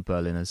to a ton of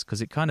Berliners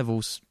because it kind of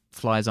all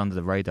flies under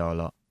the radar a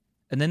lot.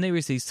 And then there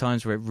is these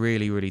times where it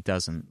really, really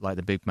doesn't, like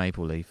the Big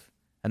Maple Leaf.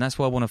 And that's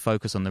why I want to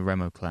focus on the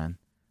Remo clan.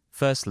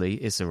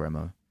 Firstly, Issa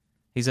Remo.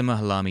 He's a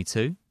Mahalami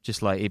too,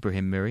 just like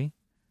Ibrahim Miri.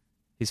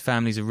 His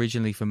family's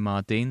originally from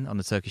Mardin on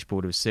the Turkish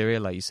border of Syria,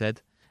 like you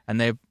said, and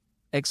they're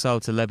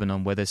exiled to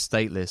Lebanon where they're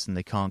stateless and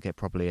they can't get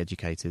properly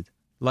educated.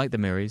 Like the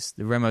Miris,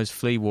 the Remos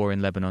flee war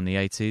in Lebanon in the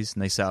 80s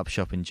and they set up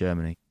shop in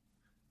Germany.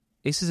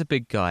 Issa's a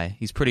big guy,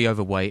 he's pretty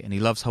overweight and he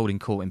loves holding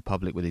court in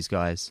public with his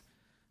guys.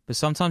 But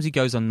sometimes he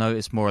goes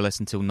unnoticed more or less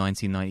until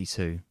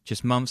 1992,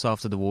 just months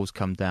after the walls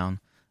come down,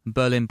 and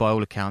Berlin by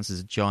all accounts is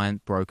a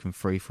giant broken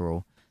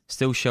free-for-all,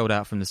 still shelled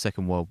out from the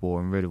Second World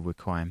War and riddled with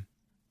crime.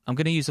 I'm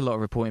going to use a lot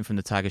of reporting from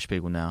the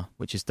Tagesspiegel now,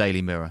 which is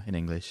Daily Mirror in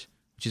English,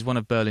 which is one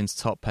of Berlin's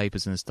top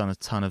papers and has done a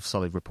ton of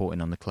solid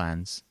reporting on the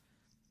clans.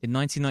 In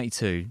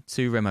 1992,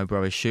 2 Remo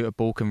brothers shoot a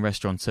Balkan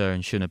restaurateur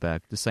in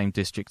Schöneberg, the same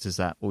district as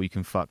that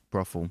all-you-can-fuck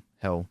brothel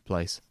hell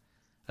place.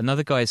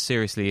 Another guy is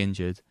seriously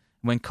injured,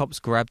 When cops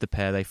grab the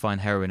pair, they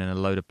find heroin and a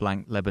load of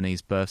blank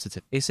Lebanese birth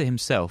certificates. Issa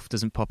himself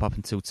doesn't pop up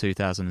until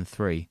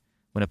 2003,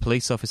 when a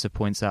police officer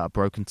points out a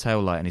broken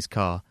taillight in his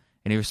car,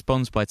 and he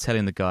responds by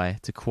telling the guy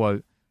to,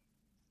 quote,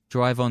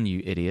 "Drive on,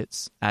 you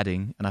idiots,"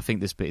 adding, and I think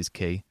this bit is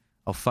key,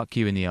 "I'll fuck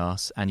you in the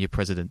arse and your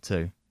president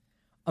too."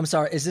 I'm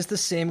sorry, is this the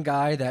same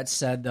guy that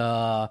said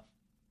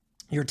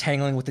you're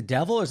tangling with the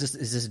devil, or is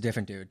this a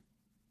different dude?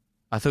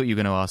 I thought you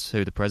were going to ask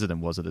who the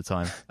president was at the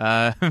time.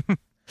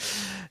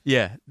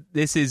 Yeah,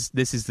 this is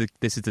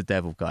the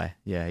devil guy.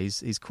 Yeah,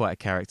 he's quite a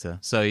character.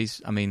 So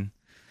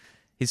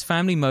his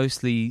family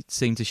mostly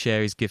seem to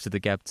share his gift of the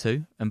gab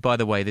too. And by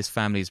the way, this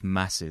family is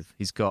massive.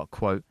 He's got,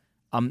 quote,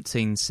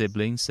 "umpteen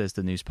siblings," says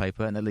the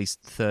newspaper, and at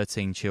least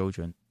 13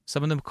 children.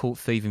 Some of them are caught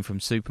thieving from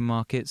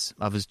supermarkets,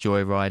 others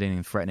joyriding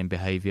and threatening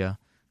behaviour.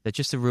 They're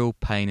just a real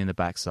pain in the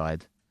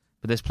backside.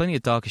 But there's plenty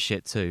of darker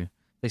shit too.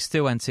 They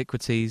steal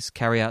antiquities,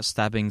 carry out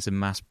stabbings and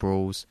mass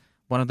brawls.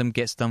 One of them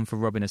gets done for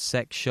robbing a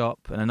sex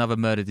shop, and another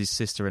murdered his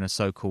sister in a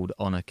so-called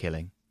honour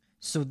killing.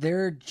 So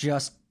they're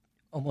just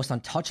almost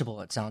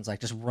untouchable, it sounds like,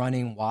 just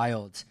running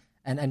wild.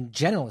 And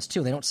generalists,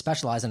 too. They don't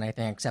specialize in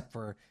anything except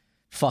for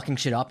fucking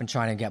shit up and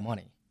trying to get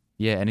money.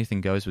 Yeah,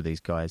 anything goes with these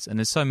guys. And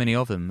there's so many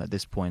of them at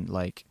this point,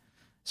 like,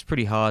 it's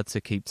pretty hard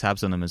to keep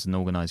tabs on them as an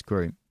organised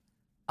group.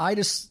 I'd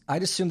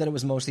assume that it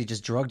was mostly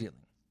just drug dealing.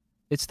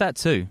 It's that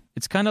too.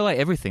 It's kind of like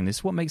everything. This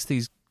is what makes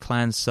these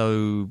clans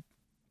so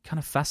kind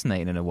of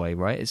fascinating in a way,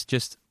 right? It's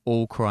just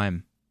all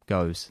crime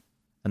goes,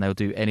 and they'll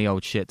do any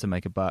old shit to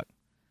make a buck.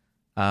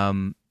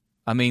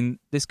 I mean,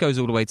 this goes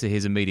all the way to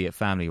his immediate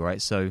family,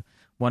 right? So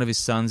one of his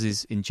sons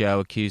is in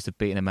jail accused of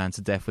beating a man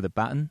to death with a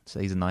baton,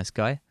 so he's a nice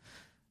guy.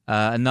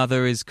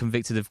 Another is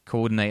convicted of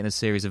coordinating a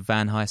series of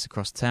van heists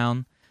across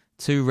town.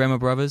 Two Remo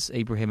brothers,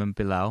 Ibrahim and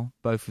Bilal,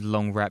 both with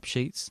long rap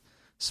sheets,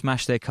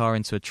 smashed their car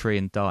into a tree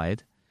and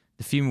died.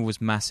 The funeral was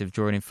massive,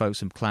 drawing in folks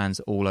from clans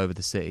all over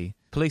the city.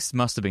 Police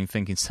must have been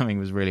thinking something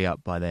was really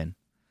up by then.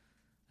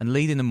 And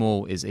leading them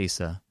all is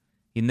Issa.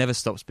 He never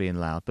stops being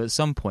loud, but at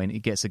some point he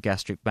gets a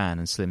gastric ban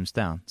and slims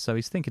down, so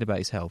he's thinking about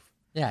his health.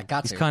 Yeah,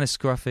 got to. He's kind of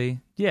scruffy.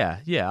 Yeah.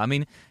 I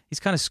mean, he's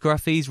kind of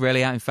scruffy. He's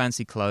rarely out in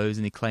fancy clothes,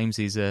 and he claims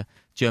he's a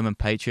German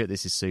patriot.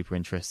 This is super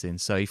interesting.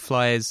 So he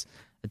flies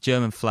a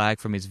German flag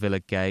from his villa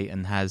gate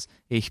and has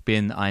 "Ich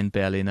bin ein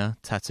Berliner"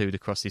 tattooed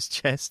across his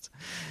chest.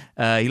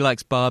 He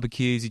likes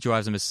barbecues. He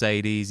drives a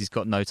Mercedes. He's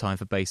got no time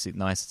for basic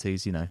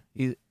niceties. You know,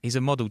 he's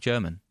a model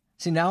German.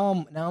 See,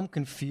 now I'm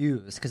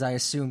confused because I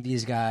assume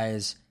these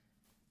guys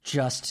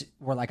just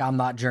were like, I'm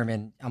not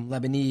German. I'm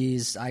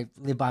Lebanese. I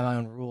live by my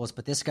own rules.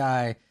 But this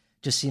guy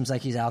just seems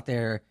like he's out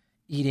there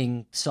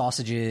eating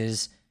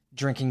sausages,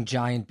 drinking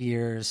giant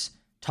beers,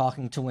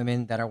 talking to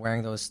women that are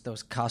wearing those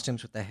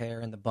costumes with the hair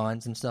and the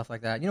buns and stuff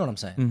like that. You know what I'm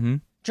saying? Mm-hmm.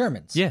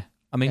 Germans. Yeah.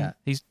 I mean, Yeah.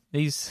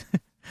 he's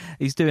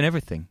he's doing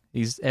everything.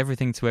 He's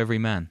everything to every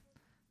man.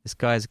 This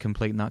guy is a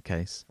complete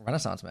nutcase.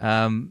 Renaissance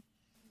man.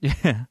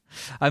 Yeah.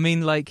 I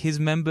mean, like, his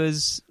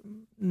members,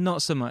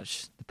 not so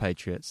much the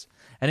Patriots.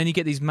 And then you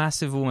get these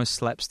massive, almost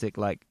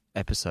slapstick-like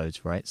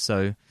episodes, right?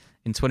 So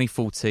in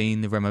 2014,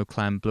 the Remo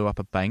clan blew up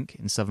a bank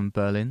in southern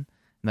Berlin,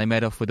 and they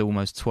made off with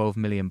almost $12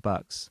 million.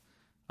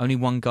 Only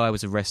one guy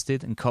was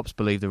arrested, and cops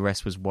believe the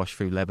rest was washed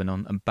through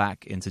Lebanon and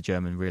back into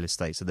German real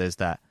estate. So there's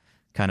that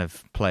kind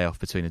of playoff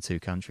between the two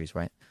countries,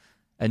 right?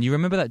 And you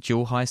remember that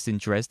jewel heist in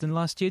Dresden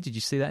last year? Did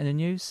you see that in the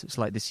news? It's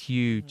like this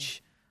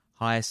huge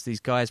heist. These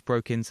guys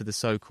broke into the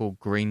so-called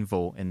Green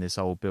Vault in this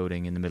old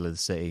building in the middle of the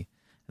city,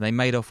 and they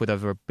made off with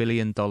over $1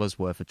 billion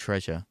worth of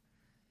treasure.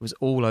 It was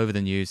all over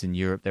the news in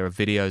Europe. There are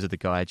videos of the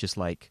guy just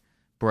like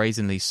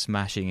brazenly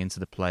smashing into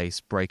the place,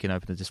 breaking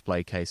open the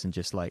display case, and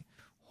just like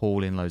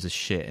hauling loads of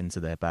shit into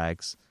their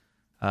bags.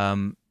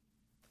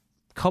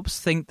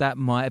 Cops think that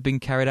might have been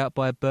carried out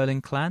by a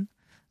Berlin clan,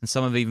 and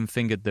some have even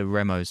fingered the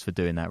Remos for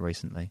doing that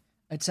recently.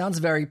 It sounds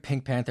very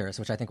Pink Panthers,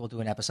 which I think we'll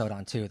do an episode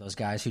on too. Those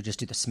guys who just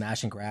do the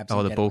smash and grabs. Oh,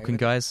 and the Balkan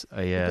guys?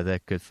 Oh, yeah,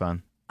 they're good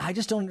fun. I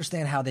just don't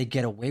understand how they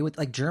get away with,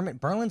 like,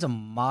 Berlin's a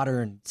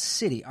modern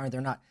city. Aren't there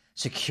not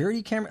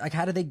security cameras? Like,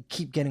 how do they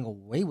keep getting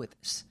away with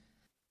this?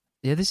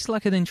 Yeah, this is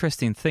like an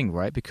interesting thing,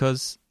 right?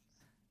 Because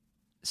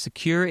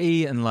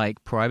security and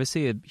like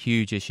privacy are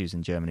huge issues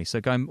in Germany. So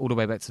going all the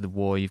way back to the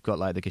war, you've got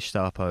like the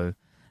Gestapo,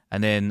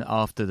 and then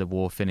after the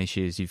war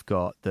finishes, you've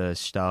got the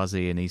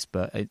Stasi in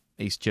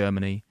East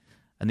Germany,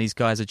 and these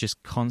guys are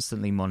just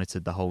constantly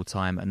monitored the whole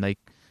time. And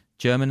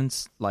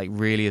Germans like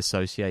really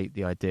associate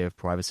the idea of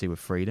privacy with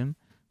freedom,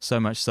 so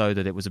much so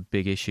that it was a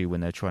big issue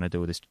when they're trying to do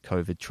all this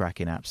COVID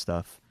tracking app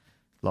stuff.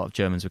 A lot of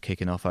Germans were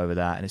kicking off over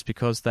that, and it's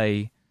because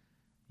they're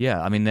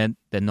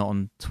not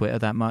on Twitter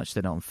that much.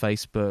 They're not on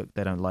Facebook.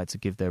 They don't like to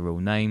give their real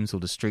names. All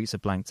the streets are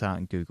blanked out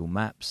in Google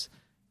Maps.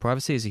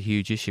 Privacy is a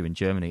huge issue in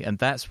Germany, and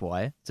that's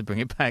why, to bring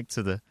it back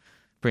to this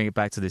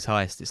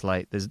heist, it's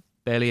like there's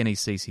barely any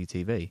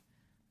CCTV,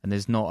 and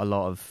there's not a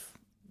lot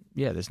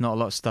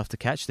of stuff to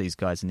catch these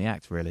guys in the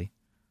act, really.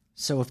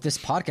 So if this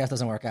podcast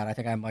doesn't work out, I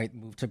think I might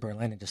move to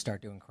Berlin and just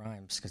start doing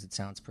crimes because it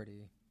sounds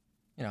pretty,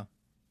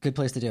 good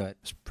place to do it.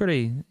 It's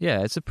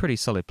a pretty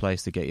solid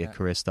place to get your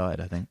career started,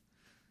 I think.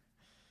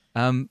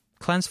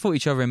 Clans fought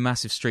each other in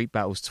massive street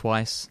battles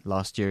twice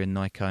last year in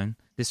Neukölln.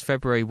 This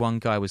February, one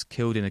guy was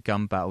killed in a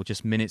gun battle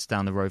just minutes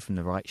down the road from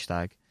the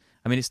Reichstag.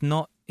 I mean, it's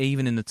not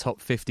even in the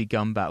top 50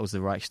 gun battles the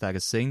Reichstag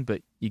has seen,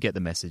 but you get the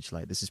message.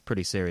 Like, this is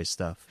pretty serious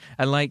stuff.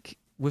 And like,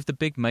 with the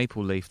big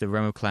maple leaf, the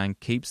Remo clan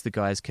keeps the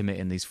guys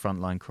committing these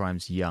frontline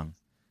crimes young,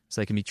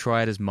 so they can be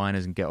tried as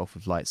minors and get off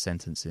with light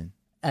sentencing.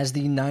 As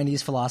the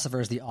 90s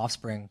philosophers, The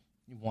Offspring,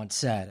 once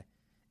said,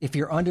 if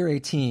you're under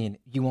 18,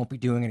 you won't be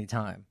doing any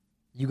time.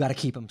 You got to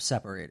keep them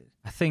separated.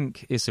 I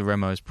think Issa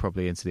Remo is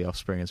probably into The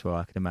Offspring as well.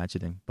 I can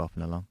imagine him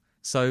bopping along.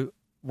 So,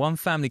 one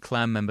family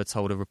clan member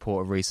told a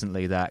reporter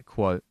recently that,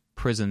 quote,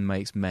 prison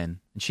makes men.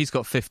 And she's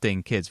got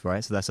 15 kids,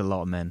 right? So that's a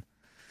lot of men.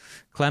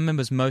 Clan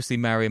members mostly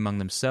marry among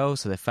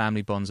themselves, so their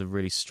family bonds are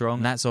really strong.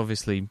 And that's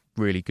obviously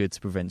really good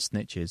to prevent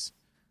snitches.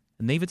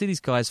 And neither do these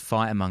guys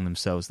fight among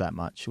themselves that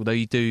much, although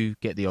you do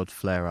get the odd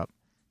flare-up.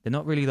 They're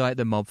not really like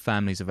the mob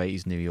families of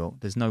 80s New York.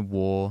 There's no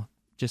war,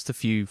 just a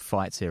few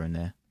fights here and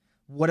there.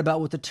 What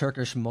about with the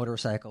Turkish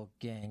motorcycle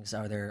gangs?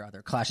 Are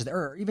there clashes there?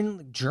 Or even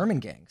like German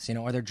gangs? You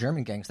know, are there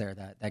German gangs there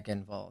that get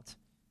involved?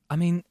 I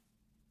mean,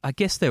 I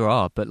guess there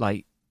are, but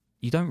like,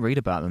 you don't read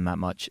about them that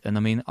much. And I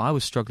mean, I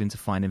was struggling to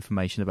find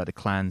information about the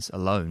clans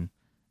alone,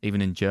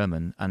 even in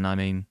German. And I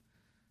mean,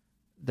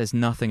 there's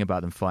nothing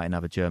about them fighting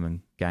other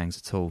German gangs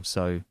at all.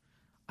 So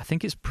I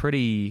think it's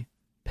pretty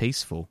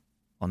peaceful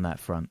on that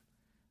front.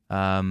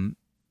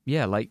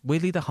 Yeah, like,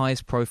 weirdly, the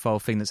highest profile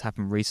thing that's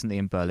happened recently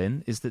in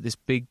Berlin is that this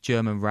big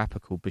German rapper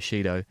called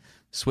Bushido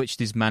switched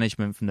his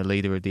management from the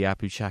leader of the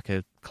Abu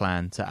Chaka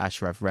clan to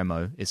Ashraf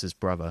Remo, Issa's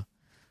brother.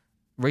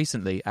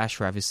 Recently,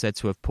 Ashraf is said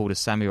to have pulled a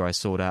samurai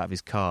sword out of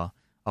his car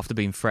after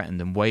being threatened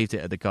and waved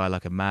it at the guy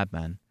like a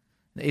madman.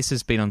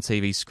 Issa's been on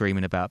TV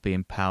screaming about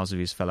being pals with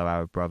his fellow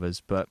Arab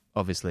brothers, but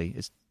obviously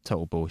it's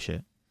total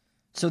bullshit.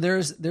 So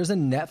there's a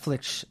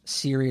Netflix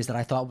series that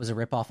I thought was a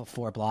ripoff of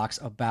 4 Blocks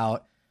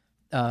about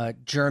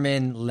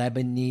German,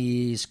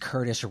 Lebanese,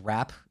 Kurdish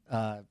rap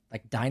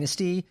like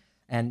dynasty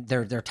and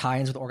their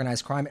tie-ins with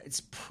organized crime.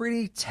 It's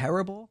pretty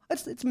terrible.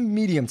 It's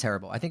medium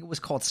terrible. I think it was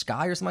called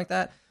Sky or something like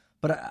that.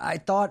 But I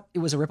thought it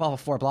was a ripoff of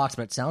 4 Blocks,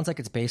 but it sounds like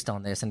it's based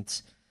on this, and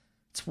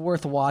it's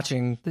worth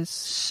watching. This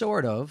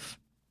sort of.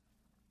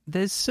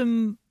 There's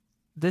some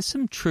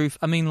truth.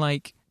 I mean,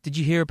 like, did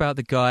you hear about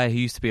the guy who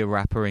used to be a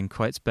rapper in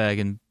Kreuzberg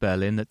in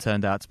Berlin that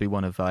turned out to be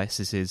one of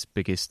ISIS's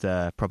biggest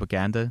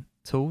propaganda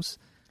tools?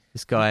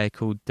 This guy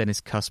called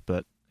Dennis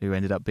Cuthbert, who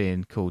ended up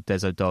being called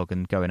Deso Dog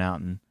and going out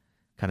and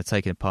kind of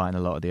taking part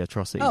in a lot of the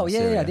atrocities. Oh, in yeah,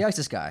 Syria. the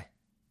ISIS guy.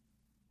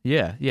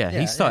 Yeah.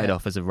 He started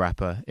off as a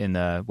rapper in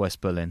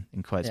West Berlin,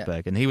 in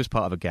Kreuzberg, and he was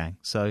part of a gang.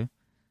 So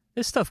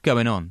there's stuff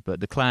going on,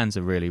 but the clans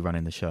are really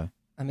running the show.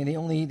 I mean, the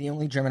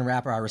only German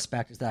rapper I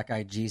respect is that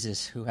guy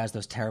Jesus, who has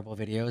those terrible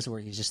videos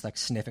where he's just like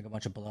sniffing a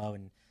bunch of blow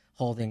and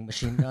holding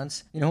machine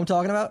guns. You know who I'm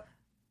talking about?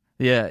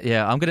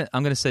 Yeah. I'm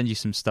gonna send you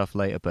some stuff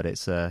later, but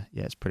it's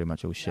pretty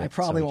much all shit. I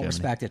probably won't Germany.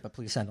 respect it, but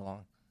please send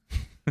along.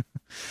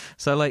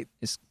 So, like,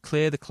 it's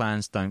clear the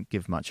clans don't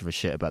give much of a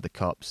shit about the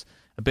cops.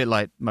 A bit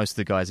like most of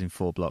the guys in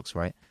 4 Blocks,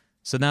 right?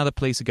 So now the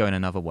police are going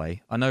another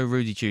way. I know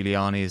Rudy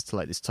Giuliani is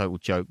like this total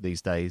joke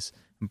these days,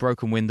 and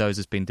broken windows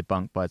has been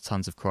debunked by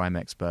tons of crime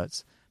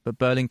experts. But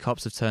Berlin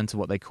cops have turned to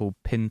what they call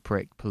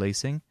pinprick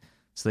policing.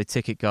 So they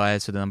ticket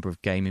guys for the number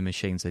of gaming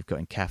machines they've got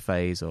in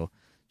cafes, or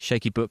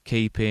shaky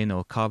bookkeeping,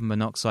 or carbon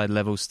monoxide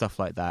levels, stuff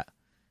like that.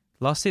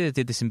 Last year they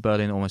did this in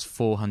Berlin almost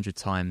 400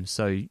 times,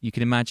 so you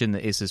can imagine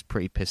that Issa's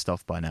pretty pissed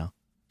off by now.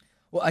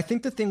 Well, I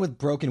think the thing with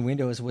broken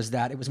windows was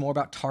that it was more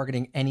about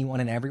targeting anyone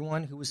and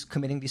everyone who was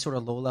committing these sort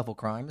of low-level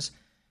crimes,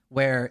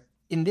 where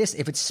in this,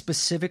 if it's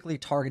specifically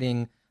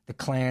targeting the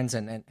clans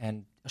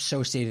and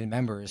associated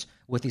members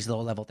with these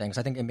low-level things,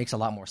 I think it makes a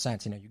lot more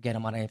sense. You know, you get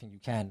them on anything you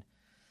can.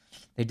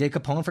 They did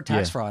Capone for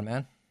tax fraud,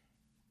 man.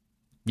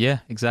 Yeah,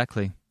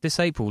 exactly. This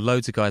April,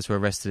 loads of guys were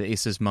arrested at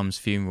Issa's mum's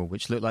funeral,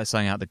 which looked like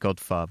something out The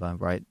Godfather,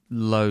 right?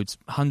 Loads,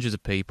 hundreds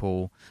of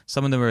people.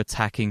 Some of them were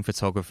attacking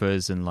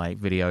photographers and like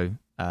video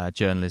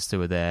journalists who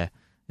were there.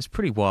 It's a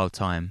pretty wild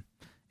time.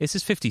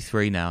 Issa's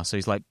 53 now, so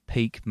he's like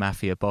peak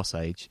mafia boss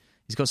age.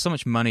 He's got so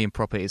much money and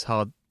property, it's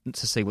hard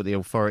to see what the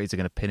authorities are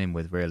going to pin him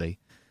with, really.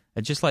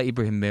 And just like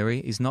Ibrahim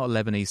Miri, he's not a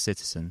Lebanese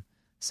citizen,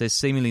 so there's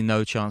seemingly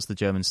no chance the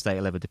German state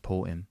will ever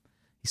deport him.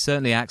 He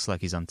certainly acts like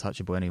he's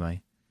untouchable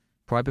anyway.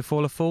 Pride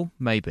before the fall?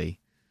 Maybe.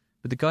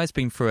 But the guy's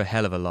been through a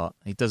hell of a lot.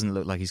 He doesn't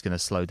look like he's going to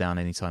slow down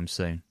anytime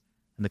soon.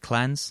 And the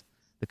clans?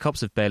 The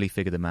cops have barely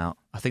figured them out.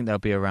 I think they'll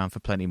be around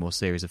for plenty more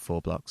series of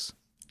 4 Blocks.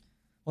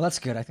 Well, that's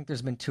good. I think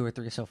there's been 2 or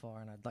 3 so far,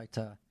 and I'd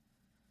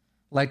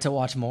like to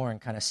watch more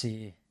and kind of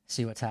see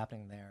what's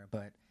happening there.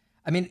 But,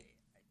 I mean,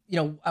 you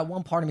know, at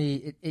one part of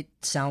me, it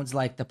sounds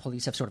like the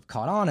police have sort of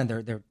caught on and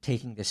they're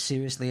taking this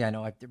seriously. I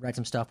know I've read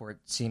some stuff where it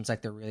seems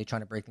like they're really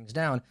trying to break things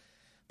down.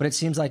 But it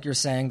seems like you're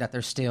saying that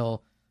they're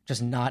still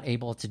just not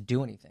able to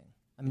do anything.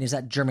 I mean, is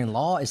that German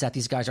law? Is that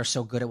these guys are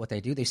so good at what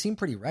they do? They seem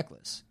pretty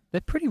reckless.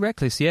 They're pretty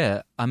reckless,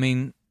 yeah. I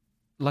mean,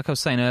 like I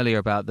was saying earlier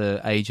about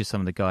the age of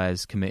some of the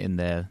guys committing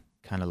their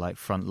kind of like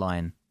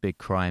frontline big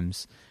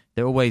crimes,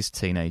 they're always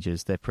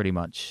teenagers. They're pretty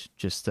much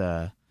just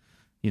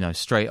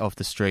straight off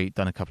the street,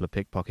 done a couple of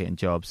pickpocketing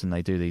jobs, and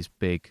they do these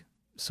big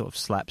sort of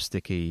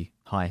slapsticky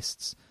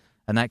heists.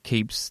 And that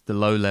keeps the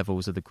low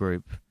levels of the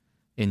group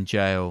in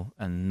jail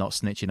and not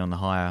snitching on the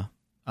higher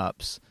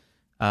ups.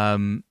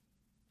 And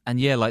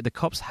yeah, like the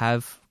cops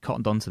have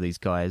cottoned onto these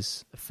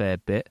guys a fair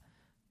bit,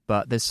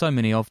 but there's so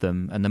many of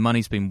them, and the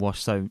money's been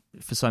washed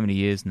for so many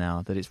years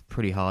now that it's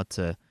pretty hard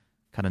to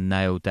kind of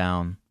nail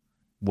down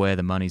where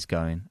the money's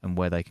going and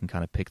where they can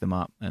kind of pick them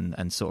up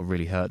and sort of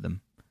really hurt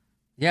them.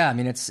 Yeah, I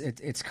mean,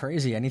 it's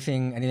crazy.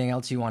 Anything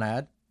else you want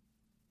to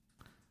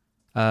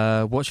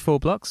add? Watch 4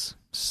 Blocks.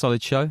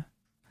 Solid show.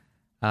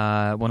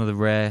 One of the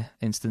rare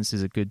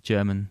instances of good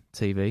German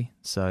TV,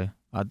 so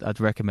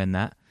I'd recommend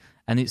that.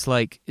 And it's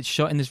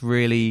shot in this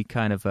really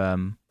kind of,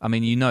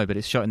 but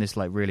it's shot in this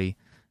like really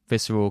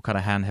visceral kind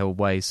of handheld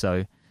way.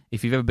 So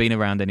if you've ever been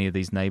around any of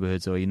these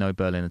neighborhoods or you know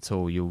Berlin at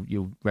all,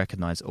 you'll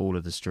recognize all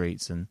of the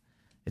streets, and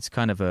it's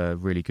kind of a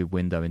really good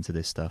window into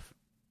this stuff.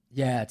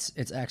 Yeah,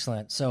 it's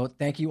excellent. So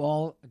thank you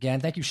all again.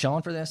 Thank you,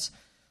 Sean, for this.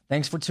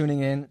 Thanks for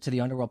tuning in to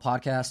the Underworld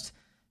Podcast.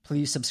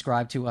 Please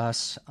subscribe to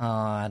us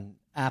on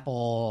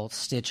Apple,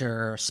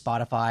 Stitcher,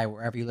 Spotify,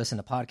 wherever you listen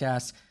to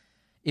podcasts.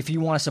 If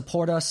you want to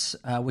support us,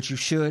 which you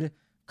should,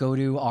 go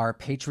to our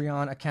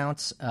Patreon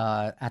accounts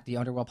at the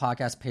Underworld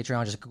Podcast.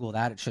 Patreon, just Google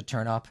that. It should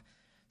turn up.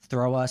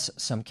 Throw us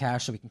some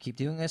cash so we can keep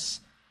doing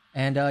this.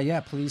 And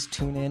please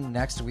tune in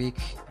next week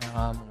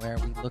where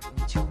we look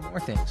into more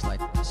things like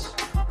this.